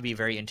 Like, you have to be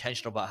very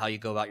intentional about how you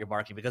go about your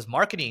marketing, because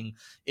marketing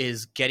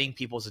is getting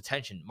people's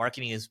attention.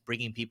 Marketing is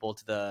bringing people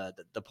to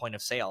the point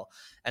of sale.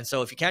 And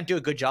so if you can't do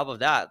a good job of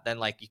that, then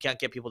like you can't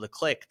get people to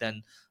click,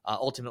 then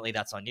ultimately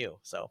that's on you.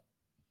 So.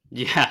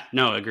 Yeah,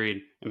 no,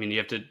 agreed. I mean, you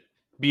have to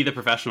be the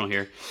professional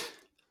here.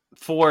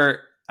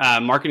 For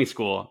marketing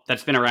school,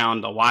 that's been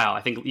around a while,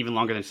 I think even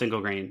longer than Single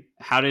Grain.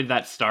 How did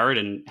that start,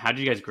 and how did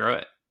you guys grow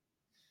it?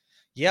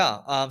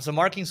 Yeah. So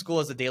Marketing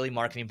School is a daily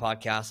marketing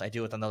podcast I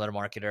do with another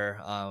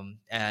marketer.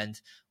 And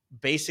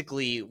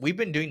basically, we've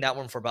been doing that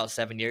one for about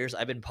 7 years.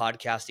 I've been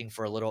podcasting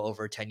for a little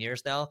over 10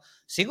 years now.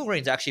 Single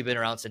Grain's actually been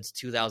around since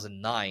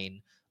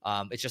 2009.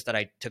 It's just that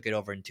I took it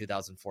over in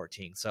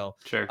 2014. So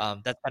Sure.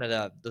 that's kind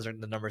of those are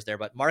the numbers there.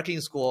 But Marketing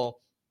School,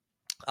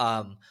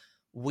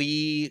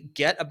 we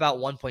get about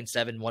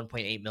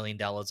 1.8 million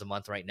downloads a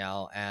month right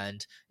now,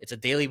 and it's a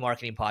daily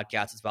marketing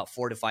podcast. It's about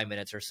 4 to 5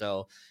 minutes or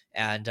so.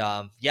 And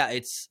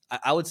it's,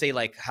 I would say,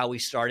 like, how we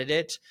started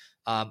it.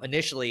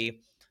 Initially,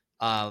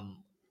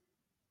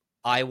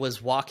 I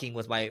was walking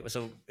with my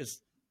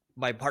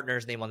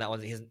partner's name on that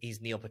one.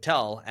 He's Neil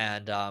Patel,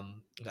 and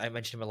I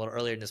mentioned him a little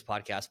earlier in this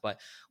podcast.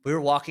 But we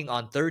were walking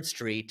on 3rd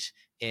Street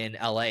in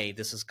LA.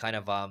 This is kind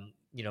of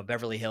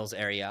Beverly Hills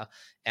area,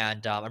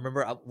 and I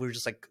remember we were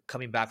just like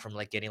coming back from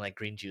like getting like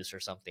green juice or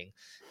something,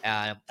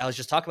 and I was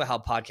just talking about how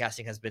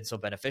podcasting has been so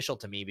beneficial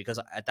to me, because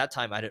at that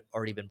time I'd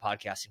already been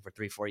podcasting for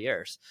 3-4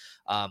 years.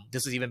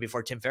 This was even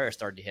before Tim Ferriss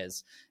started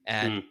his,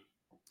 and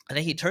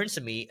then he turns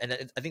to me, and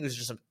I think it was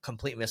just a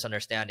complete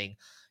misunderstanding.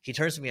 He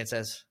turns to me and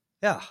says,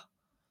 "Yeah,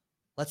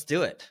 let's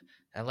do it."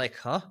 And I'm like,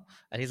 huh?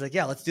 And he's like,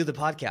 yeah, let's do the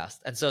podcast.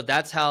 And so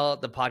that's how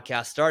the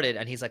podcast started.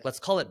 And he's like, let's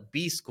call it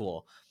B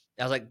School.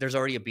 I was like, there's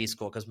already a B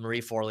School because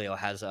Marie Forleo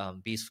has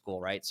B School,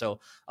 right? So I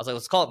was like,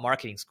 let's call it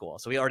Marketing School.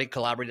 So we already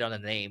collaborated on the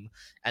name.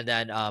 And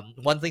then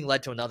one thing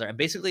led to another. And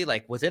basically,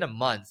 like, within a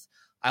month,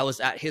 I was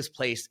at his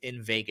place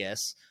in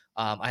Vegas.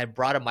 I had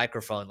brought a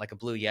microphone, like a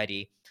Blue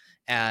Yeti,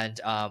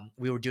 and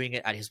we were doing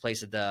it at his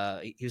place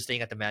he was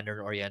staying at the Mandarin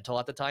Oriental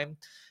at the time.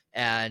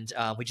 And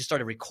we just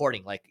started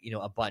recording, like,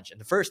 a bunch. And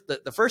the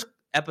first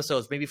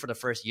episodes, maybe for the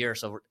first year or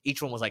so,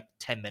 each one was like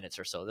 10 minutes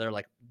or so. They're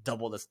like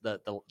double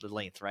the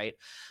length, right?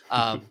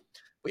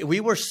 We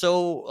were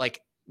so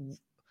like,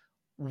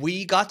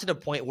 we got to the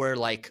point where,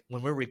 like,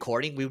 when we're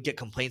recording, we would get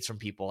complaints from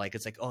people. Like,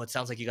 it's like, oh, it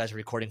sounds like you guys are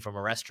recording from a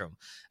restroom.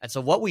 And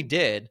so what we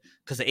did,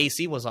 because the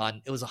AC was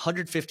on, it was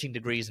 115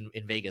 degrees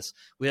in Vegas.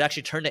 We'd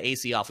actually turn the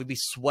AC off. We'd be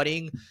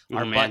sweating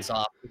our butts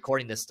off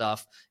recording this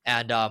stuff.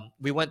 And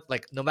we went,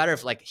 like, no matter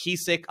if, like,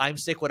 he's sick, I'm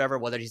sick, whatever,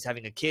 whether he's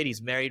having a kid,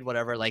 he's married,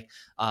 whatever, like,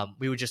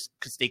 we would just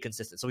stay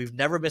consistent. So we've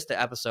never missed an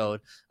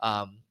episode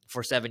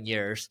for 7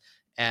 years.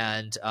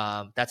 And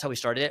that's how we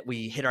started it.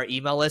 We hit our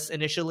email list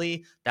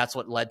initially. That's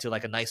what led to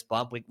like a nice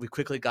bump. We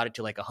quickly got it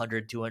to like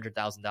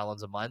 200,000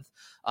 downloads a month.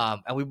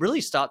 And we really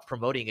stopped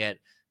promoting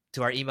it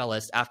to our email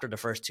list after the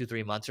first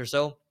 2-3 months or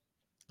so.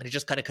 And it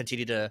just kind of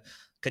continued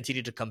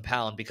to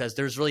compound, because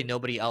there's really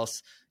nobody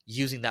else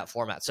using that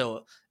format.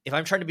 So if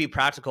I'm trying to be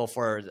practical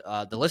for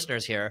the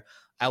listeners here,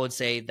 I would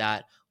say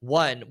that,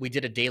 one, we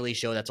did a daily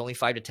show that's only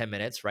 5 to 10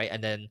 minutes, right?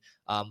 And then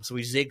so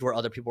we zigged where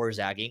other people were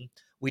zagging.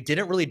 We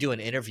didn't really do an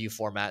interview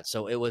format.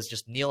 So it was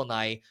just Neil and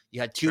I. You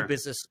had two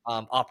business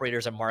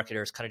operators and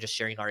marketers kind of just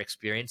sharing our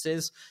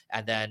experiences.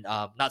 And then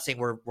not saying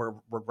we're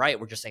right.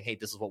 We're just saying, hey,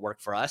 this is what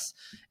worked for us.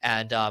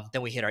 And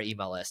then we hit our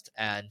email list.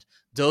 And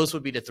those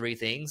would be the 3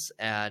 things.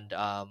 And,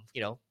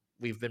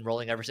 we've been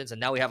rolling ever since. And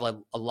now we have like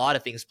a lot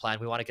of things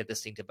planned. We want to get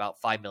this thing to about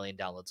 5 million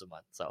downloads a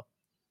month. So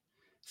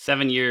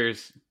 7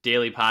 years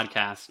daily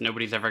podcast.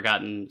 Nobody's ever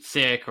gotten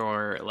sick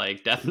or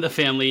like death in the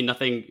family.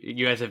 Nothing.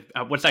 You guys have.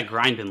 What's that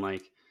grind been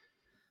like?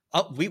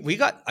 We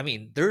got, I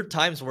mean, there are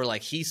times where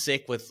like he's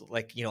sick with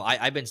like,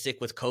 I've been sick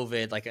with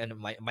COVID, like, and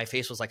my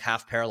face was like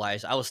half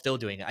paralyzed. I was still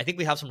doing it. I think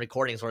we have some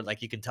recordings where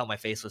like you can tell my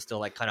face was still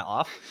like kind of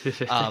off.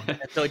 And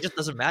so it just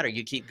doesn't matter.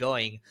 You keep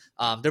going.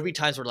 There'll be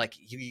times where like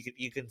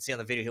you can see on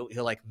the video,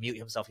 he'll like mute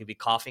himself. He'll be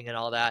coughing and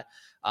all that.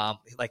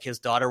 Like his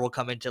daughter will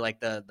come into like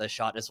the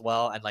shot as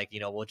well. And like,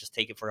 we'll just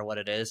take it for what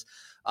it is.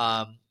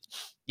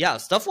 Yeah,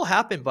 stuff will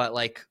happen, but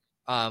like,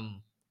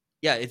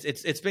 yeah,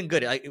 it's been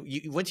good.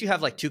 Once you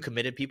have like 2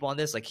 committed people on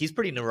this, like he's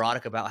pretty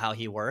neurotic about how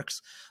he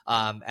works,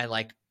 and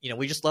like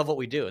we just love what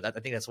we do. I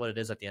think that's what it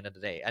is at the end of the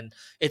day. And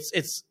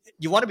it's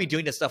you want to be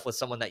doing this stuff with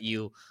someone that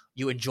you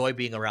enjoy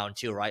being around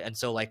too, right? And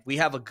so like we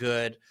have a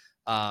good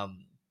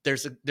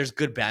there's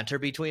good banter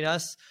between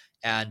us,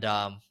 and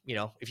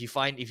if you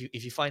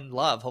find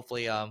love,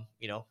 hopefully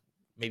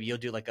maybe you'll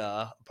do like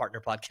a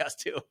partner podcast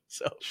too.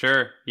 So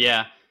sure,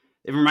 yeah.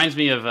 It reminds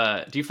me of.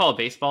 Do you follow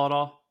baseball at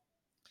all?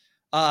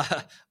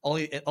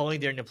 Only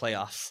during the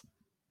playoffs.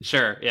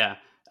 Sure, yeah.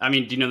 I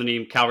mean, do you know the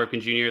name Cal Ripken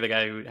Jr., the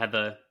guy who had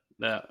the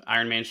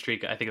Ironman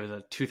streak? I think it was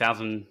a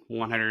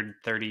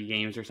 2,130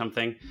 games or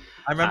something.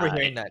 I remember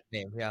hearing that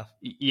name. Yeah.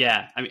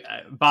 Yeah. I mean,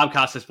 Bob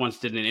Costas once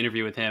did an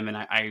interview with him, and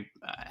I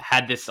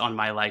had this on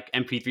my like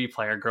MP3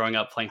 player growing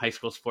up playing high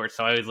school sports,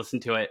 so I always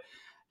listened to it.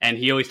 And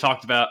he always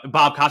talked about.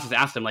 Bob Costas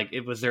asked him like,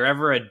 was there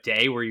ever a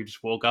day where you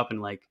just woke up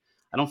and like,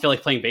 I don't feel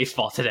like playing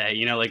baseball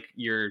today. Like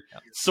you're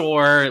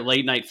sore,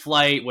 late night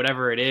flight,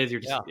 whatever it is, you're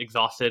just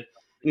exhausted.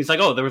 And he's like,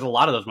 oh, there was a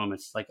lot of those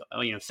moments, like,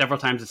 several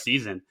times a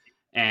season.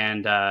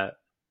 And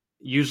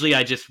usually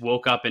I just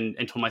woke up and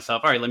told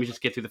myself, all right, let me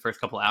just get through the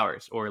first couple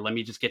hours, or let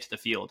me just get to the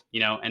field,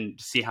 and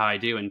see how I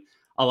do. And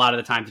a lot of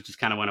the times it just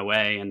kind of went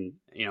away. And,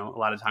 a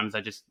lot of times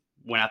I just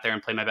went out there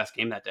and played my best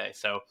game that day.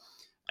 So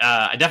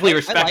I definitely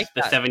respect like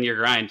the 7-year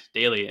grind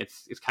daily.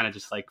 It's kind of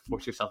just like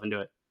force yourself into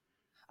it.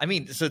 I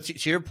mean, so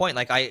to your point,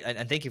 like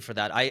and thank you for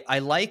that. I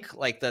like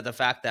the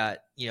fact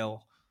that,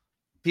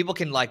 people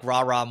can like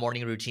rah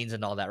morning routines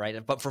and all that,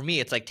 right? But for me,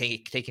 it's like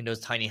taking those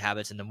tiny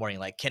habits in the morning.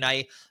 Like, can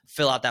I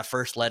fill out that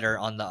first letter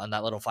on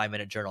that little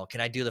 5-minute journal?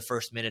 Can I do the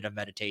first minute of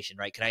meditation,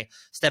 right? Can I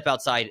step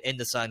outside in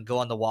the sun, go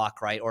on the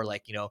walk, right? Or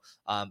like,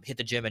 hit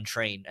the gym and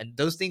train. And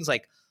those things,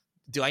 like,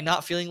 do I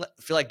not feel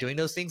like doing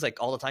those things like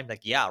all the time?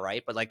 Like, yeah,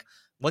 right. But like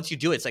once you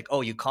do it, it's like,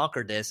 oh, you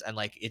conquered this, and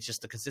like it's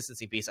just the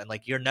consistency piece. And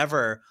like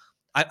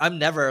I'm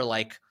never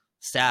like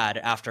sad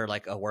after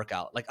like a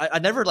workout. Like I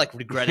never like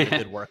regretted a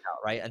good workout,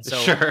 right? And so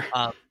sure.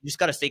 You just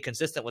got to stay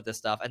consistent with this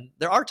stuff. And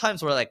there are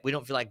times where like we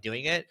don't feel like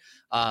doing it,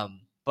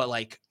 but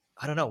like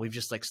I don't know, we've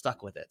just like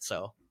stuck with it.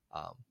 So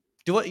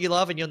do what you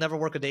love, and you'll never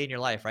work a day in your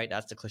life, right?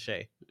 That's the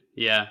cliche.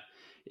 Yeah,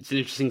 it's an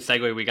interesting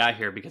segue we got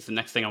here, because the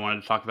next thing I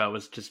wanted to talk about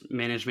was just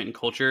management and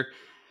culture.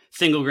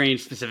 Single Grain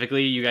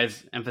specifically, you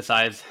guys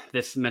emphasize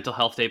this mental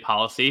health day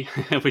policy,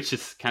 which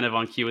is kind of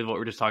on cue with what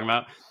we're just talking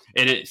about.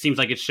 And it seems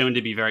like it's shown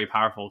to be very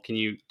powerful. Can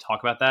you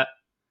talk about that?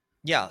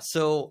 Yeah.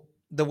 So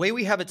the way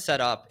we have it set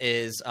up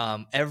is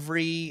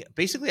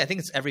basically I think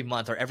it's every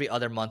month or every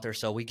other month or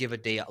so, we give a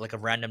day, like a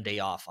random day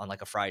off on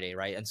like a Friday,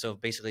 right? And so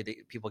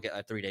basically people get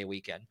a 3-day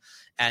weekend,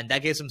 and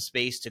that gives them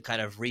space to kind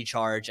of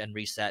recharge and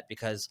reset.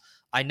 Because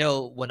I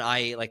know when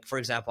for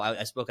example,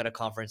 I spoke at a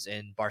conference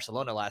in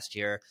Barcelona last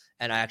year,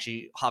 and I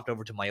actually hopped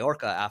over to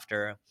Mallorca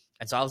after.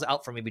 And so I was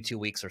out for maybe 2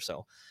 weeks or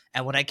so.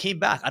 And when I came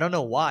back, I don't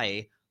know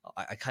why,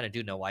 I kind of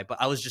do know why,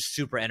 but I was just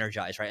super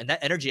energized, right? And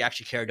that energy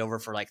actually carried over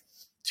for like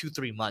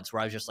 2-3 months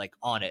where I was just like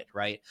on it,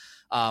 right?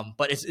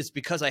 But it's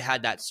because I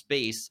had that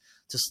space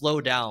to slow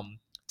down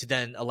to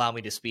then allow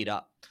me to speed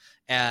up.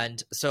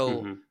 And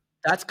so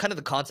that's kind of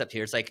the concept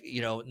here. It's like,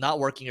 not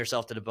working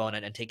yourself to the bone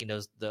and taking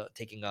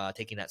taking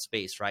that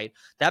space, right?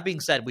 That being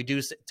said, we do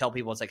tell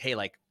people, it's like, hey,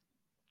 like,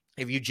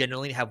 if you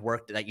genuinely have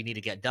work that you need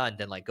to get done,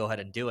 then like go ahead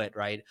and do it,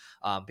 right?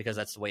 Because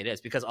that's the way it is.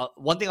 Because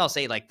one thing I'll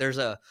say, like, this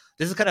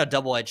is kind of a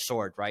double-edged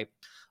sword, right?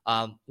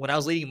 When I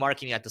was leading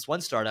marketing at this one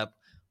startup,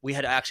 we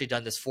had actually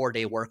done this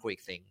 4-day work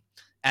week thing,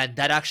 and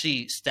that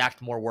actually stacked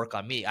more work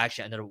on me. I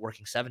actually ended up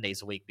working 7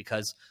 days a week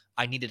because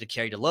I needed to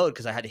carry the load,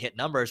 because I had to hit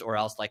numbers, or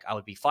else like I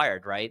would be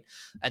fired, right?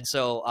 And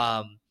so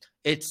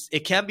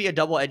it can be a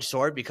double-edged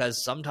sword,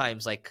 because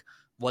sometimes, like,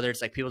 whether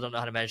it's like people don't know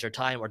how to manage their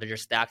time, or they're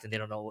just stacked and they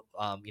don't know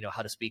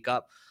how to speak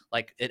up,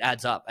 like it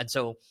adds up. And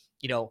so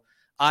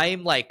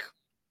I'm like,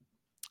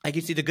 I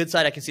can see the good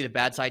side, I can see the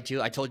bad side too.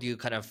 I told you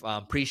kind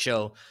of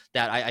pre-show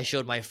that I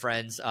showed my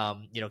friends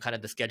kind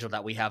of the schedule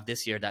that we have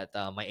this year that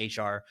my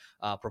HR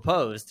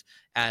proposed,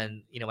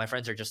 and my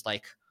friends are just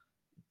like,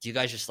 do you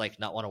guys just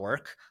like not want to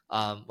work?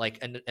 Like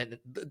and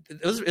it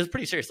was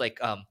pretty serious. Like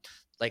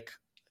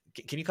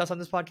can you cuss on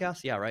this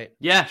podcast? Yeah, right.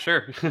 Yeah,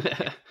 sure.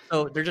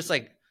 So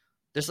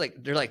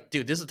they're like,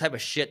 dude, this is the type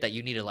of shit that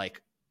you need to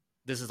like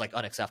this is like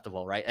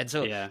unacceptable, right? And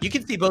so Yeah. you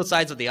can see both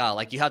sides of the aisle.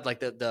 Like you had like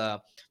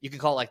the you can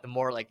call it like the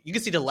more like you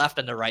can see the left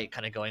and the right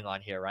kind of going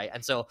on here, right?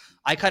 And so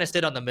I kind of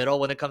sit on the middle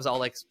when it comes to all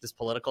like this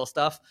political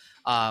stuff.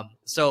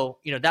 So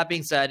that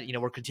being said,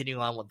 we're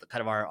continuing on with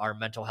kind of our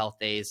mental health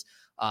days.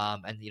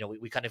 And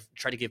we kind of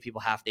try to give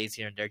people half days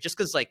here and there, just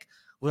because like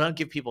we want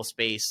to give people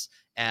space.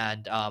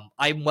 And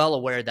I'm well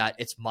aware that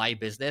it's my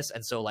business,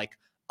 and so like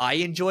I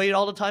enjoy it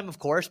all the time, of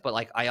course, but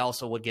like I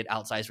also would get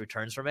outsized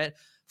returns from it.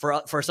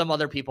 For some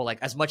other people, like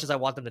as much as I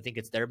want them to think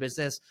it's their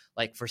business,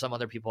 like for some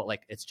other people,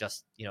 like it's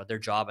just their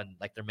job, and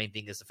like their main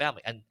thing is the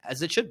family, and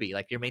as it should be,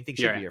 like your main thing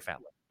should be your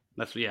family.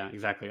 That's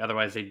exactly.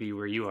 Otherwise, they'd be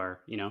where you are.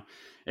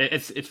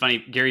 It's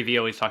funny. Gary Vee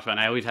always talks about,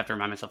 and I always have to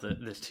remind myself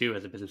that this too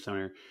as a business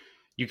owner.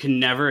 You can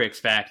never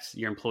expect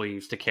your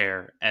employees to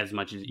care as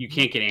much as you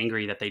can't get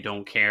angry that they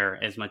don't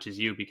care as much as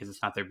you, because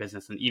it's not their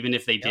business. And even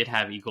if they did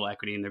have equal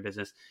equity in their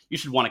business, you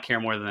should want to care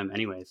more than them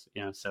anyways.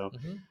 So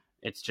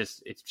it's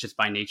just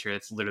by nature.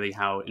 It's literally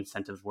how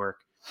incentives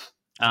work.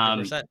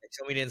 100%.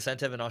 Show me the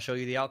incentive and I'll show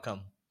you the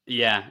outcome.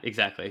 Yeah,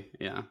 exactly.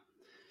 Yeah.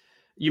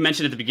 You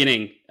mentioned at the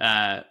beginning,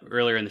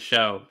 earlier in the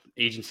show,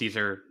 agencies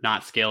are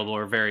not scalable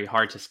or very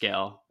hard to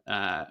scale.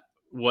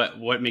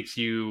 What makes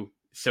you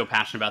so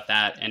passionate about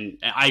that? And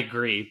I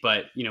agree,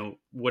 but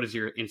what is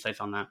your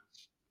insights on that?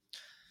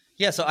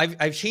 Yeah, so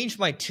I've changed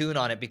my tune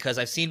on it because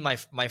I've seen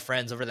my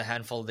friends over the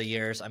handful of the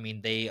years. I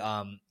mean, they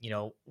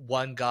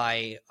one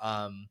guy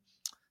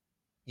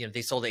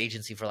they sold the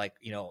agency for like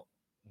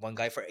one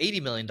guy for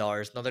 $80 million,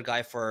 another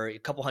guy for a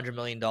couple $100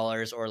 million,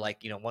 or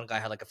like, one guy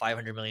had like a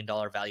 $500 million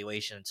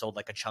valuation and sold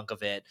like a chunk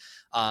of it.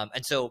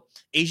 And so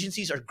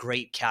agencies are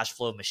great cash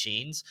flow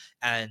machines,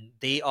 and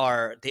they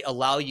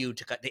allow you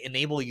to, they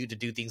enable you to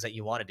do things that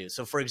you want to do.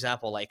 So for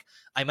example, like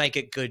I might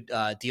get good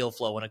deal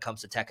flow when it comes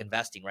to tech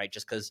investing, right?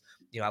 Just because,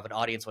 I have an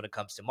audience when it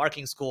comes to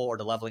Marketing School or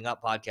the Leveling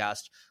Up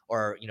podcast,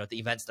 or, the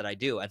events that I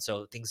do. And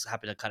so things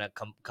happen to kind of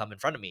come in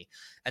front of me.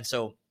 And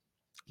so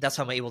that's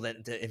how I'm able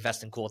to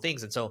invest in cool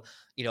things. And so,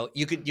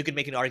 you could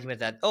make an argument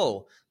that,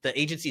 the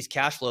agency's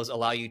cash flows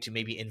allow you to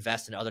maybe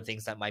invest in other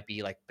things that might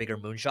be like bigger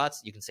moonshots.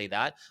 You can say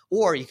that,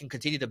 or you can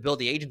continue to build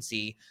the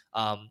agency,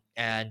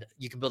 and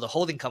you can build a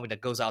holding company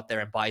that goes out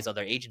there and buys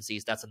other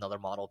agencies. That's another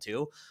model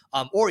too.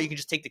 Or you can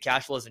just take the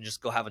cash flows and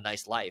just go have a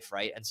nice life,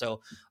 right? And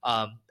so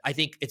I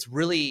think it's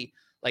really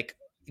like,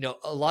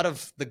 a lot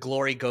of the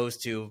glory goes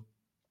to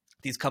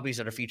these companies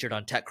that are featured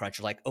on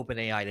TechCrunch, like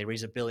OpenAI. They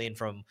raised $1 billion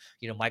from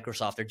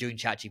Microsoft. They're doing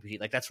ChatGPT.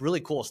 Like that's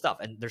really cool stuff,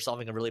 and they're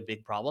solving a really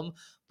big problem.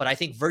 But I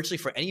think virtually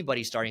for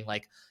anybody starting,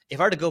 like if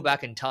I were to go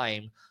back in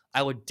time,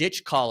 I would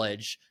ditch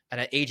college, and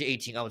at age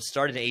 18, I would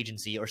start an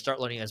agency or start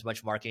learning as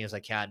much marketing as I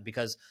can,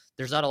 because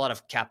there's not a lot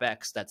of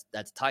CapEx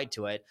that's tied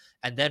to it.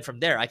 And then from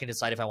there, I can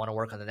decide if I want to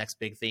work on the next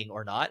big thing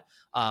or not.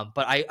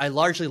 But I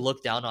largely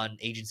looked down on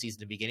agencies in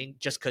the beginning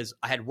just because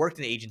I had worked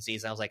in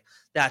agencies and I was like,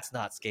 that's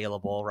not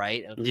scalable,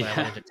 right? And when I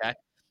went into tech.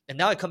 And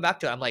now I come back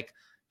to it, I'm like,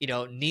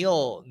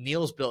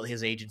 Neil's built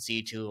his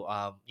agency to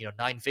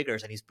 9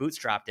 figures, and he's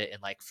bootstrapped it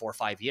in like 4 or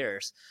 5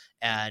 years.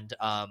 And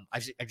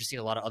I've just seen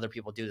a lot of other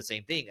people do the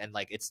same thing, and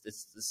like it's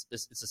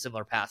a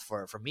similar path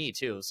for me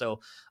too. So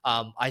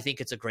I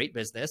think it's a great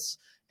business,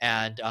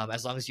 and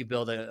as long as you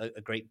build a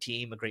great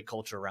team, a great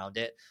culture around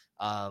it,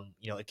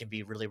 it can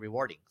be really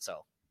rewarding.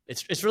 So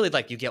it's really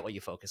like you get what you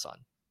focus on.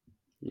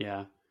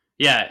 Yeah.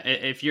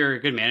 If you're a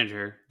good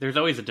manager, there's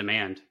always a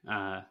demand.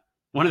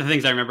 One of the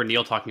things I remember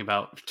Neil talking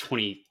about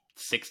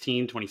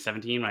 2016,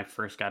 2017, when I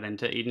first got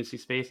into agency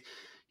space,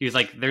 he was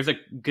like, there's a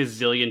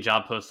gazillion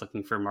job posts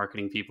looking for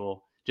marketing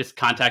people. Just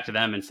contact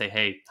them and say,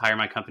 hey, hire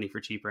my company for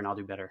cheaper and I'll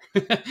do better.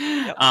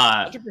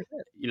 Yep,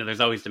 there's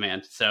always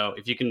demand. So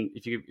if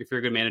you're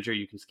a good manager,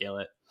 you can scale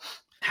it.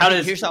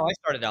 Here's how I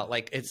started out.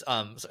 Like it's,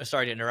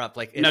 sorry to interrupt.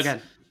 Like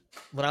it's,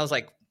 when I was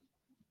like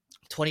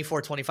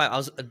 24,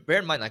 25, bear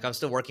in mind, like I was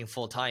still working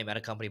full time at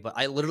a company, but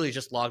I literally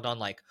just logged on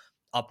like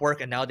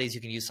Upwork, and nowadays you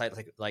can use sites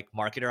like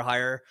Marketer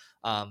Hire.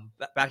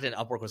 Back then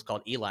Upwork was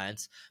called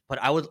Elance, but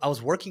I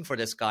was working for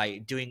this guy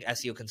doing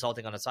SEO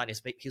consulting on the side.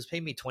 He was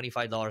paying me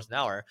 $25 an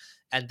hour,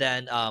 and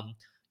then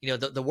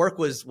the work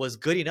was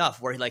good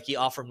enough where he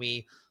offered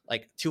me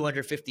like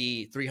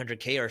 250,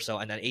 300K or so.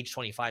 And at age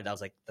 25,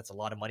 that's a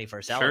lot of money for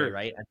a salary, sure,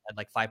 right? And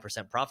like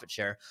 5% profit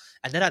share.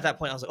 And then at that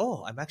point I was like,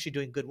 oh, I'm actually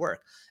doing good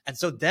work. And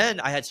so then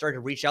I had started to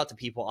reach out to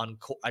people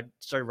I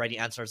started writing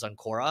answers on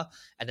Quora,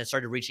 and then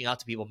started reaching out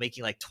to people,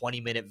 making like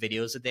 20-minute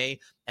videos a day.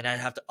 And I'd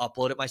have to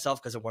upload it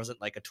myself because it wasn't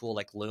like a tool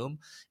like Loom.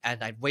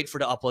 And I'd wait for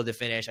the upload to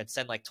finish. I'd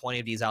send like 20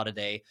 of these out a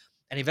day.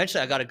 And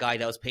eventually I got a guy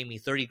that was paying me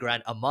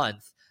 $30,000 a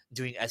month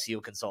doing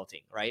SEO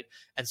consulting, right?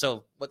 And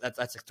so that's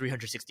like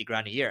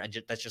 $360,000 a year,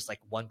 and that's just like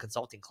one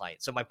consulting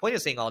client. So my point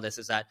of saying all this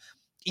is that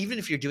even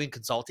if you're doing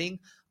consulting,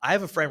 I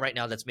have a friend right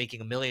now that's making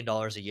 $1 million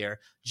a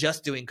year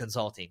just doing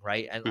consulting,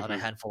 right? And on a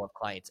handful of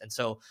clients. And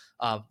so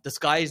the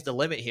sky's the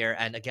limit here.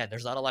 And again,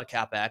 there's not a lot of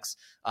CapEx.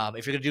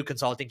 If you're going to do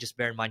consulting, just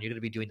bear in mind, you're going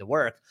to be doing the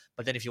work.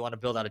 But then if you want to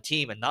build out a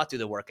team and not do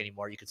the work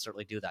anymore, you can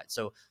certainly do that.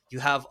 So you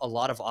have a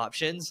lot of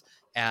options.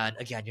 And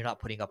again, you're not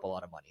putting up a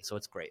lot of money. So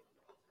it's great.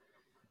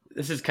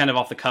 This is kind of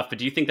off the cuff, but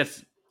do you think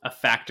that's a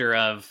factor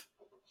of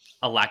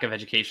a lack of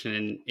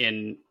education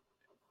in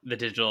the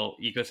digital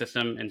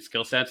ecosystem and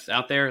skill sets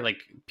out there?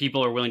 Like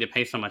people are willing to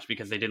pay so much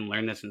because they didn't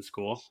learn this in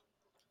school.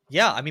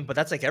 Yeah, I mean, but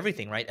that's like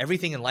everything, right?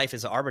 Everything in life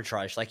is an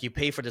arbitrage. Like you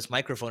pay for this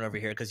microphone over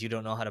here because you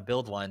don't know how to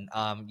build one.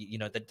 You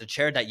know, the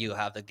chair that you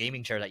have, the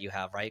gaming chair that you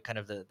have, right? Kind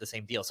of the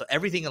same deal. So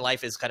everything in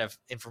life is kind of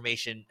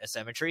information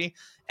asymmetry,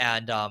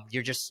 and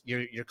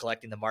you're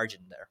collecting the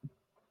margin there.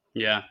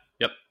 Yeah.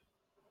 Yep.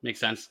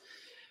 Makes sense.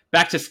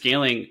 Back to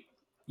scaling,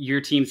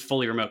 your team's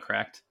fully remote,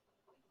 correct?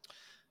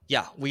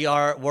 Yeah,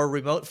 we're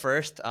remote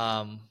first.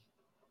 Yeah,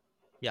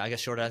 I guess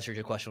short answer to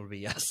your question would be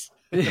yes.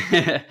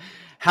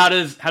 How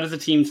does the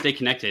team stay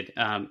connected?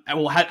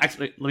 Well,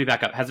 actually, let me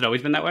back up. Has it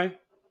always been that way?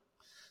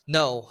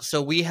 No,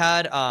 so we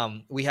had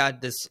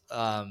this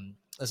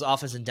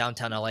office in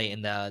downtown LA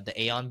in the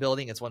Aon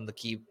building. It's one of the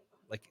key,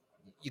 like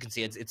you can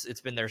see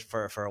it's been there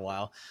for a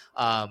while,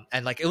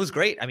 and like it was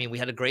great. I mean, we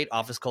had a great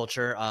office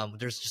culture.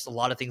 There's just a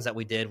lot of things that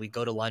we did. We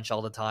go to lunch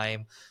all the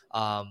time.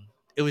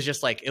 It was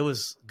just like it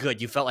was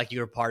good. You felt like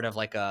you were part of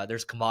like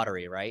there's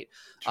camaraderie, right?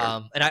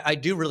 Sure. And I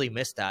do really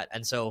miss that.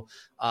 And so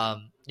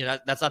you know,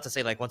 that's not to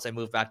say like once I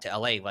move back to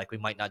LA, like we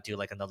might not do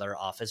like another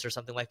office or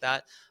something like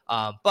that.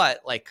 But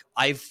like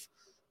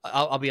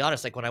I'll be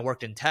honest, like when I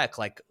worked in tech,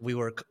 like we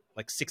were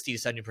like 60 to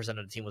 70% of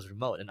the team was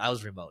remote and I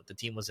was remote. The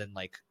team was in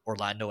like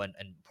Orlando and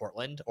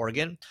Portland,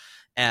 Oregon.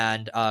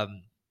 And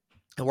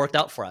it worked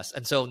out for us.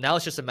 And so now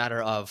it's just a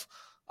matter of,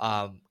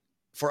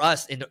 for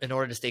us, in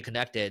order to stay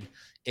connected,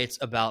 it's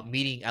about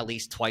meeting at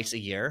least twice a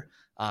year,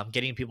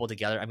 getting people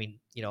together. I mean,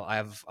 you know, I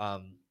have,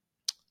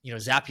 you know,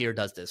 Zapier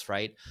does this,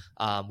 right?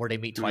 Where they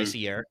meet twice a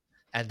year.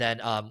 And then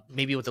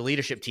maybe with the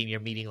leadership team, you're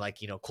meeting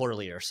like, you know,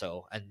 quarterly or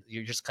so. And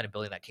you're just kind of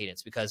building that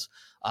cadence because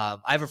I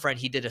have a friend,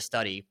 he did a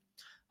study.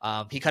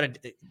 He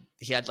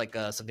had like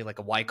something like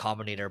a Y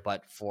Combinator,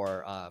 but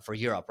for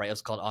Europe, right? It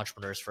was called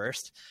Entrepreneurs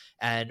First.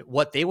 And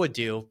what they would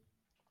do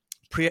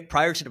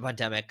prior to the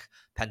pandemic,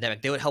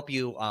 they would help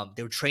you.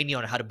 They would train you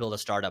on how to build a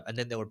startup, and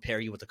then they would pair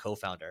you with a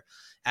co-founder.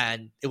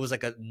 And it was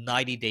like a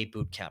 90-day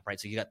boot camp, right?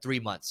 So you got 3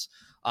 months.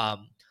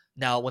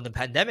 Now, when the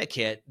pandemic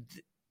hit,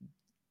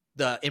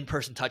 the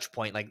in-person touch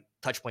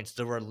points,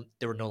 they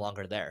were no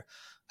longer there.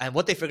 And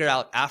what they figured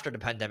out after the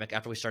pandemic,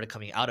 after we started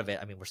coming out of it,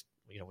 I mean,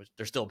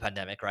 there's still a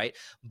pandemic, right?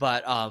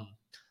 But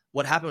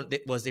what happened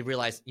was they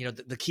realized, you know,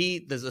 the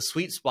key, the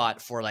sweet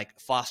spot for like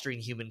fostering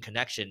human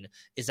connection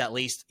is at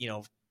least, you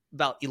know,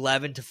 about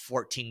 11 to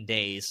 14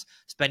 days,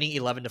 spending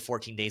 11 to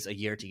 14 days a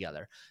year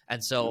together.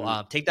 And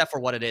so take that for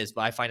what it is,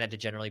 but I find that to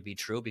generally be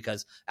true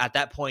because at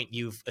that point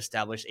you've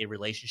established a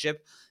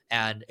relationship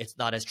and it's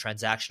not as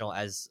transactional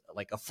as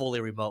like a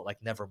fully remote,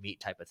 like never meet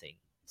type of thing.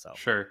 So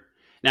Sure.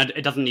 Now,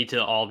 it doesn't need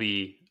to all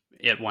be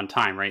at one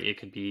time, right? It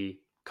could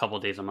be a couple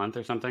of days a month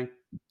or something.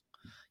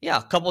 yeah,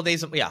 a couple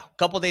days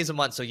a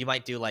month. So you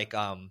might do like,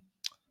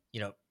 you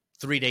know,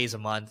 3 days a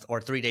month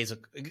or 3 days.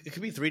 It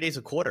could be 3 days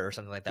a quarter or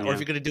something like that. Yeah. Or if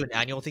you're going to do an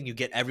annual thing, you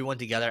get everyone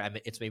together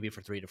and it's maybe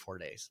for 3 to 4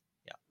 days.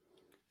 Yeah.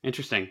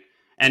 Interesting.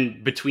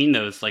 And between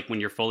those, like when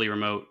you're fully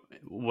remote,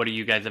 what do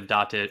you guys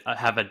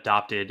have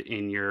adopted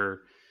in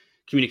your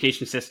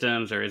communication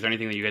systems, or is there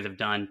anything that you guys have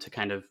done to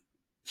kind of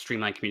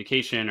streamline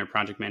communication or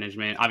project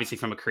management? Obviously,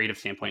 from a creative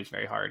standpoint, it's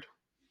very hard.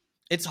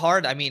 It's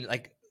hard. I mean,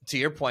 like to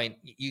your point,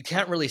 you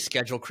can't really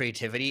schedule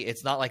creativity.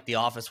 It's not like The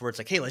Office where it's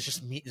like, hey, let's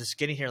just meet, just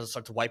get in here and let's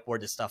start to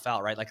whiteboard this stuff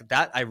out, right? Like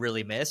that I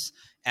really miss.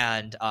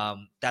 And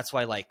that's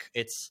why like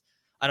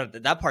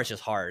that part's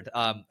just hard.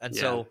 And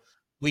so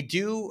we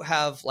do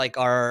have like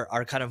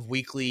our kind of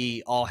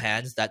weekly all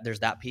hands that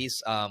there's that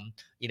piece.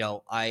 You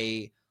know,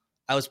 I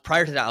was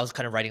prior to that, I was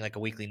kind of writing like a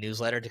weekly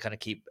newsletter to kind of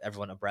keep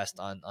everyone abreast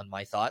on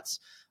my thoughts.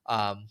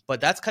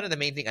 But that's kind of the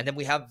main thing. And then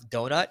we have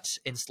Donut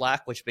in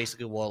Slack, which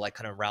basically will like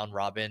kind of round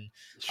robin,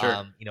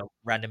 Sure. you know,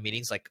 random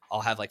meetings. Like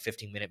I'll have like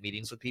 15-minute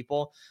meetings with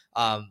people.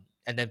 And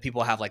then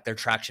people have like their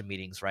traction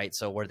meetings, right?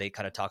 So where they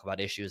kind of talk about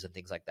issues and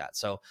things like that.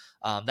 So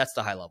that's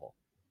the high level.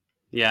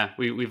 Yeah,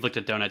 we've looked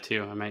at Donut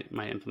too. I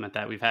might implement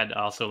that. We've had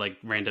also like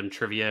random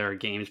trivia or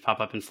games pop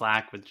up in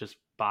Slack with just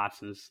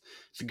bots, and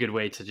it's a good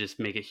way to just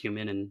make it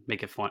human and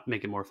make it fun,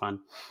 make it more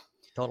fun.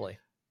 Totally.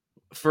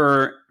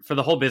 For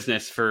the whole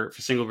business, for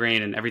Single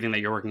Grain and everything that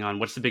you're working on,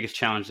 what's the biggest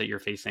challenge that you're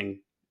facing,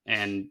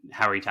 and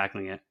how are you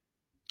tackling it?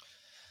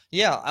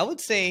 Yeah, I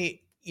would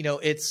say, you know,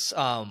 it's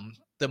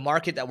the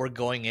market that we're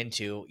going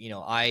into. You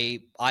know, I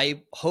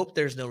hope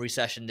there's no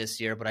recession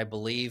this year, but I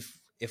believe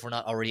if we're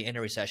not already in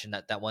a recession,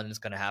 that one is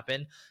going to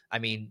happen. I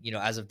mean, you know,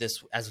 as of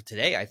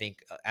today, I think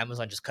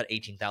Amazon just cut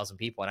 18,000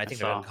 people, and I think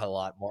they're going to cut a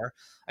lot more.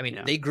 I mean,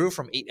 they grew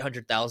from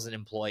 800,000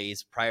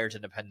 employees prior to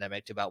the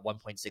pandemic to about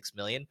 1.6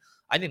 million.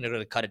 I think they're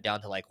going to cut it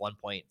down to like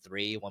 1.3,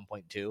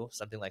 1.2,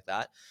 something like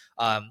that.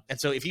 And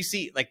so if you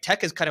see, like,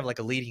 tech is kind of like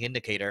a leading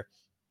indicator.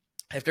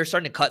 If they're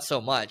starting to cut so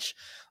much,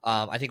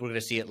 I think we're going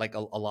to see it like a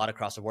lot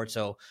across the board.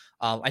 So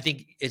I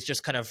think it's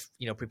just kind of,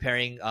 you know,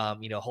 preparing,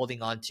 you know,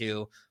 holding on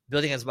to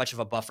building as much of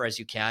a buffer as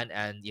you can,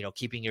 and, you know,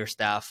 keeping your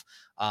staff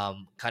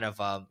kind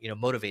of, you know,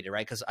 motivated,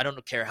 right? Because I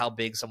don't care how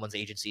big someone's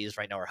agency is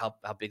right now or how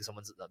big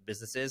someone's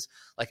business is.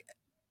 Like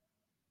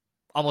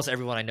almost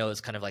everyone I know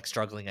is kind of like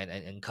struggling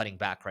and cutting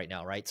back right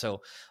now, right?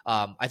 So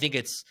I think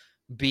it's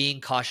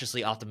being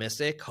cautiously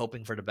optimistic,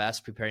 hoping for the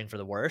best, preparing for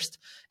the worst,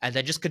 and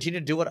then just continue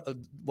to do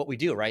what we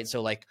do, right?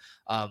 So like,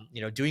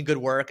 doing good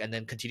work and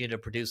then continue to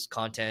produce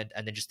content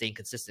and then just staying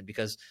consistent,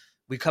 because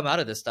we come out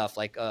of this stuff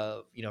like,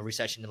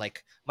 recession,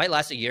 like might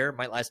last a year,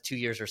 might last 2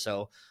 years or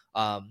so.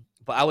 But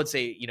I would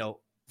say,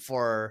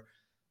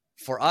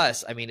 for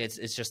us, I mean,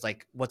 it's just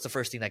like, what's the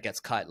first thing that gets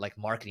cut? Like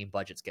marketing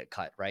budgets get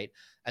cut, right?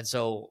 And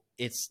so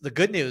it's the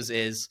good news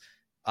is,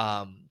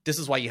 this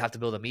is why you have to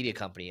build a media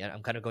company. And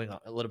I'm kind of going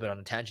a little bit on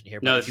a tangent here,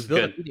 but No, if this you is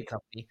build good. a media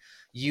company,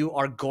 you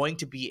are going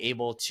to be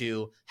able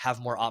to have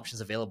more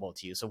options available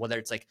to you. So whether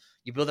it's like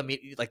you build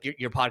like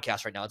your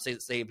podcast right now,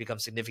 say it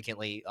becomes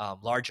significantly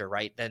larger,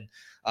 right? Then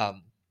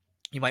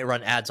you might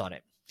run ads on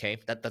it. Okay,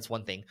 that's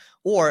one thing.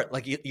 Or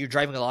like you're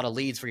driving a lot of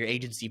leads for your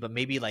agency, but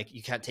maybe like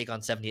you can't take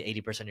on 70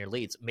 to 80% of your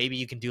leads. Maybe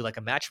you can do like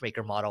a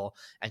matchmaker model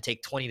and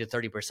take 20 to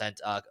 30%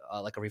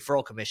 like a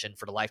referral commission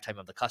for the lifetime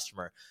of the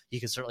customer. You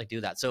can certainly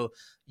do that. So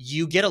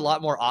you get a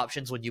lot more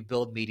options when you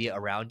build media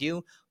around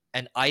you.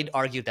 And I'd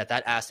argue that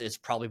asset is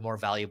probably more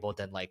valuable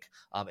than like,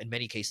 in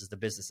many cases, the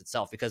business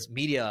itself, because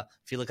media,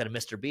 if you look at a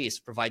Mr.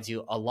 Beast, provides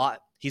you a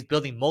lot. He's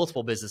building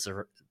multiple businesses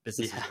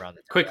around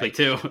it. Quickly right?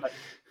 too.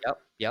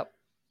 Yep.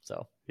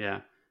 So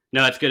Yeah.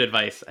 No, that's good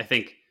advice. I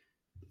think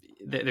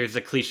there's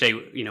a cliche,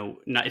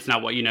 it's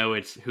not what you know,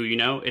 it's who you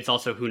know. It's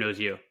also who knows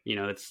you.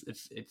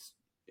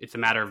 It's a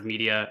matter of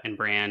media and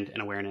brand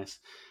and awareness.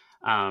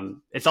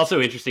 It's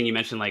also interesting. You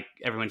mentioned like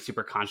everyone's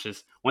super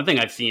conscious. One thing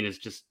I've seen is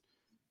just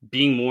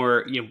being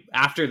more,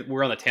 after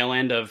we're on the tail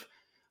end of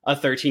a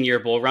 13-year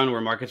bull run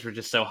where markets were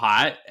just so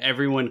hot,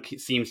 everyone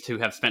seems to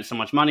have spent so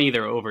much money.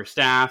 They're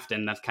overstaffed,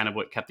 and that's kind of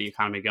what kept the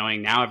economy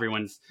going. Now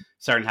everyone's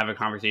starting to have a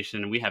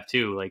conversation, and we have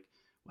too, like,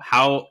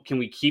 how can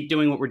we keep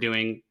doing what we're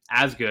doing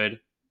as good,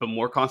 but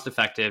more cost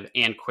effective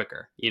and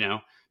quicker,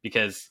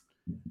 because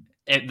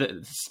the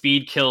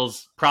speed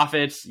kills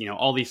profits,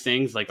 all these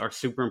things like are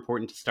super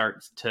important to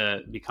start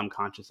to become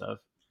conscious of.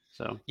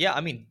 So, yeah,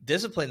 I mean,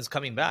 discipline's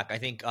coming back. I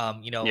think,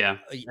 yeah,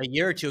 a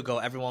year or two ago,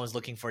 everyone was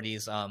looking for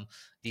these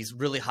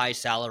really high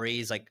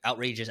salaries, like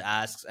outrageous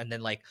asks. And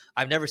then like,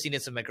 I've never seen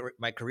this in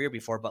my career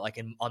before, but like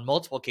on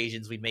multiple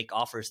occasions, we'd make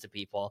offers to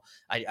people.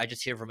 I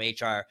just hear from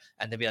HR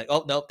and they'd be like,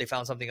 oh, nope, they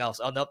found something else.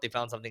 Oh, nope, they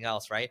found something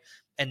else. Right.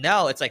 And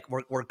now it's like,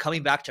 we're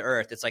coming back to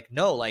earth. It's like,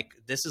 no, like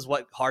this is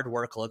what hard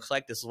work looks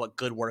like. This is what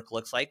good work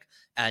looks like.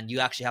 And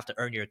you actually have to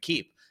earn your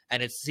keep.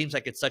 And it seems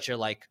like it's such a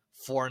like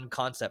foreign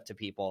concept to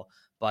people.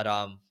 But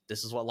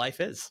this is what life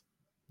is.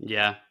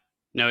 Yeah.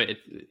 No,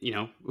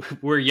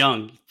 we're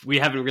young. We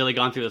haven't really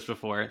gone through this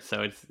before,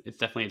 so it's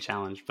definitely a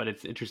challenge, but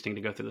it's interesting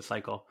to go through the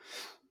cycle.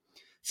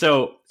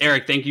 So,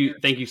 Eric, thank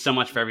you so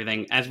much for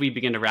everything. As we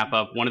begin to wrap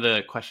up, one of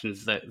the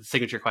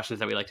signature questions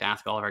that we like to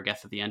ask all of our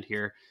guests at the end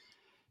here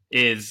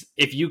is,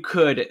 if you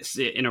could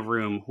sit in a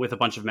room with a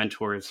bunch of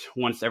mentors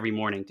once every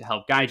morning to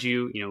help guide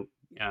you,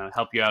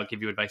 help you out,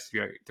 give you advice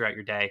throughout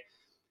your day,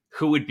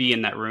 who would be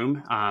in that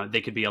room?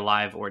 They could be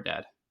alive or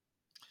dead.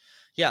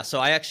 Yeah, so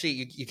I actually,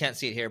 you can't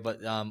see it here,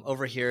 but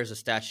over here is a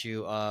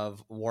statue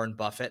of Warren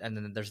Buffett, and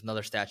then there's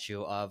another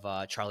statue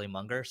of Charlie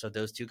Munger. So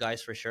those two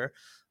guys for sure,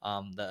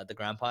 the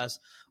grandpas.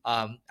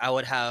 I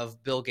would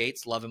have Bill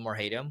Gates, love him or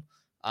hate him.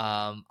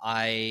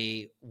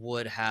 I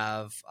would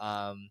have,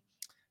 trying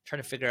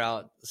to figure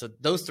out, so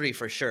those three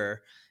for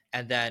sure.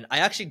 And then I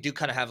actually do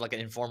kind of have like an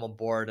informal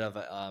board of,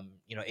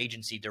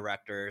 agency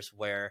directors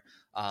where,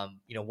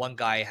 one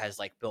guy has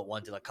like built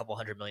one to like a couple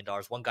 $100 million.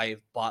 One guy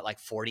bought like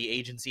 40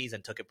 agencies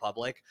and took it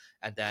public.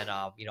 And then,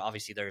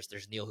 obviously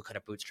there's Neil who kind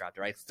of bootstrapped it,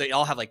 right? So they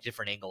all have like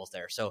different angles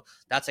there. So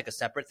that's like a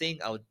separate thing.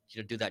 I would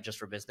do that just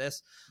for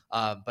business.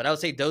 But I would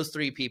say those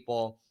three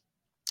people.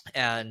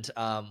 And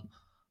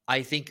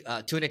I think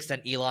to an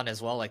extent Elon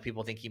as well. Like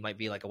people think he might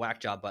be like a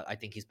whack job, but I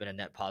think he's been a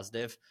net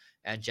positive.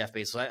 And Jeff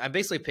Bezos. So I'm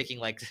basically picking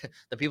like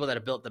the people that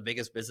have built the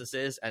biggest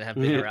businesses and have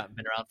been around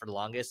for the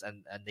longest,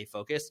 and they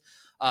focus.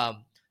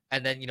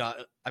 And then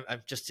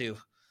I'm just to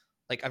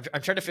like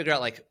I'm trying to figure out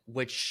like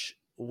which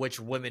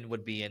women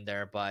would be in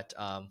there, but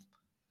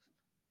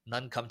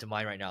none come to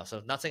mind right now.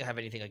 So not saying I have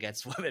anything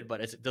against women,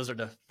 but those are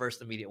the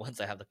first immediate ones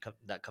I have that come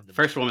to mind.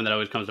 First woman that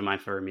always comes to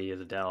mind for me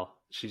is Adele.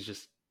 She's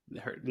just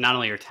not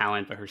only her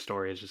talent, but her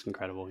story is just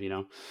incredible.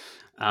 Yeah,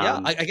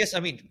 I guess, I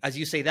mean, as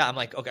you say that, I'm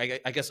like, okay,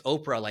 I guess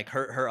Oprah, like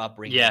her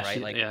upbringing,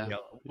 right? Like,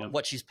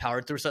 what she's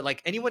powered through. So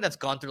like anyone that's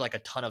gone through like a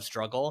ton of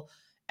struggle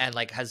and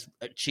like has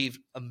achieved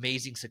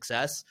amazing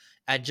success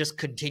and just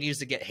continues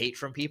to get hate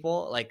from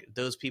people, like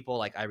those people,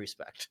 like I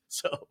respect.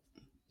 So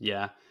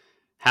yeah.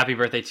 Happy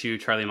birthday to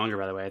Charlie Munger,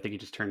 by the way. I think he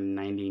just turned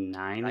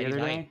 99 the other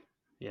day.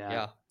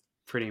 Yeah.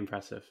 Pretty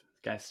impressive.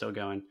 Guy's still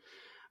going.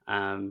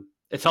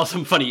 It's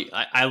also funny.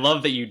 I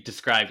love that you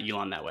described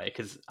Elon that way,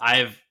 because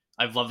I've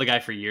loved the guy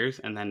for years,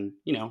 and then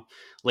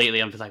lately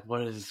I'm just like,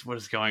 what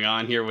is going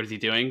on here? What is he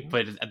doing?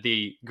 But at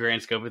the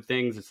grand scope of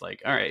things, it's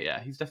like, all right, yeah,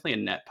 he's definitely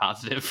a net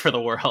positive for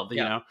the world.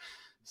 You know,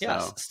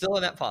 so, still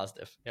a net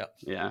positive.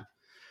 Yeah.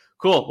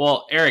 Cool.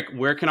 Well, Eric,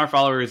 where can our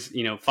followers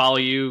follow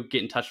you,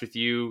 get in touch with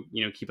you,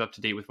 keep up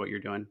to date with what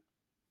you're doing?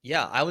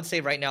 Yeah, I would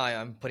say right now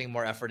I'm putting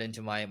more effort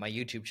into my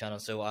YouTube channel.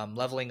 So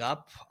Leveling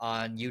Up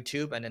on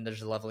YouTube, and then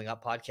there's a Leveling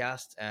Up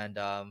podcast, and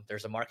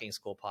there's a Marketing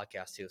School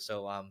podcast too.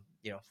 So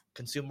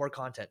consume more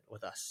content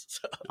with us.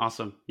 So,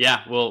 Awesome.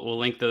 Yeah, we'll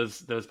link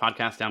those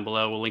podcasts down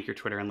below. We'll link your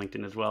Twitter and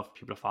LinkedIn as well for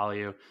people to follow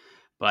you.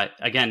 But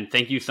again,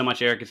 thank you so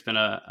much, Eric. It's been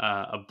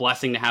a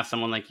blessing to have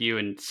someone like you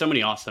and so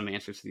many awesome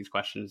answers to these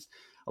questions.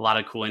 A lot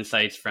of cool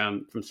insights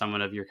from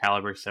someone of your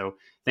caliber. So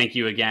thank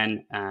you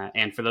again.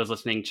 And for those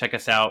listening, check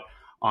us out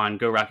on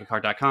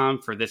GoRocketCar.com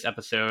for this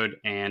episode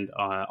and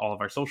all of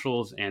our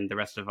socials and the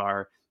rest of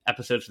our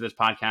episodes for this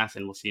podcast.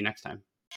 And we'll see you next time.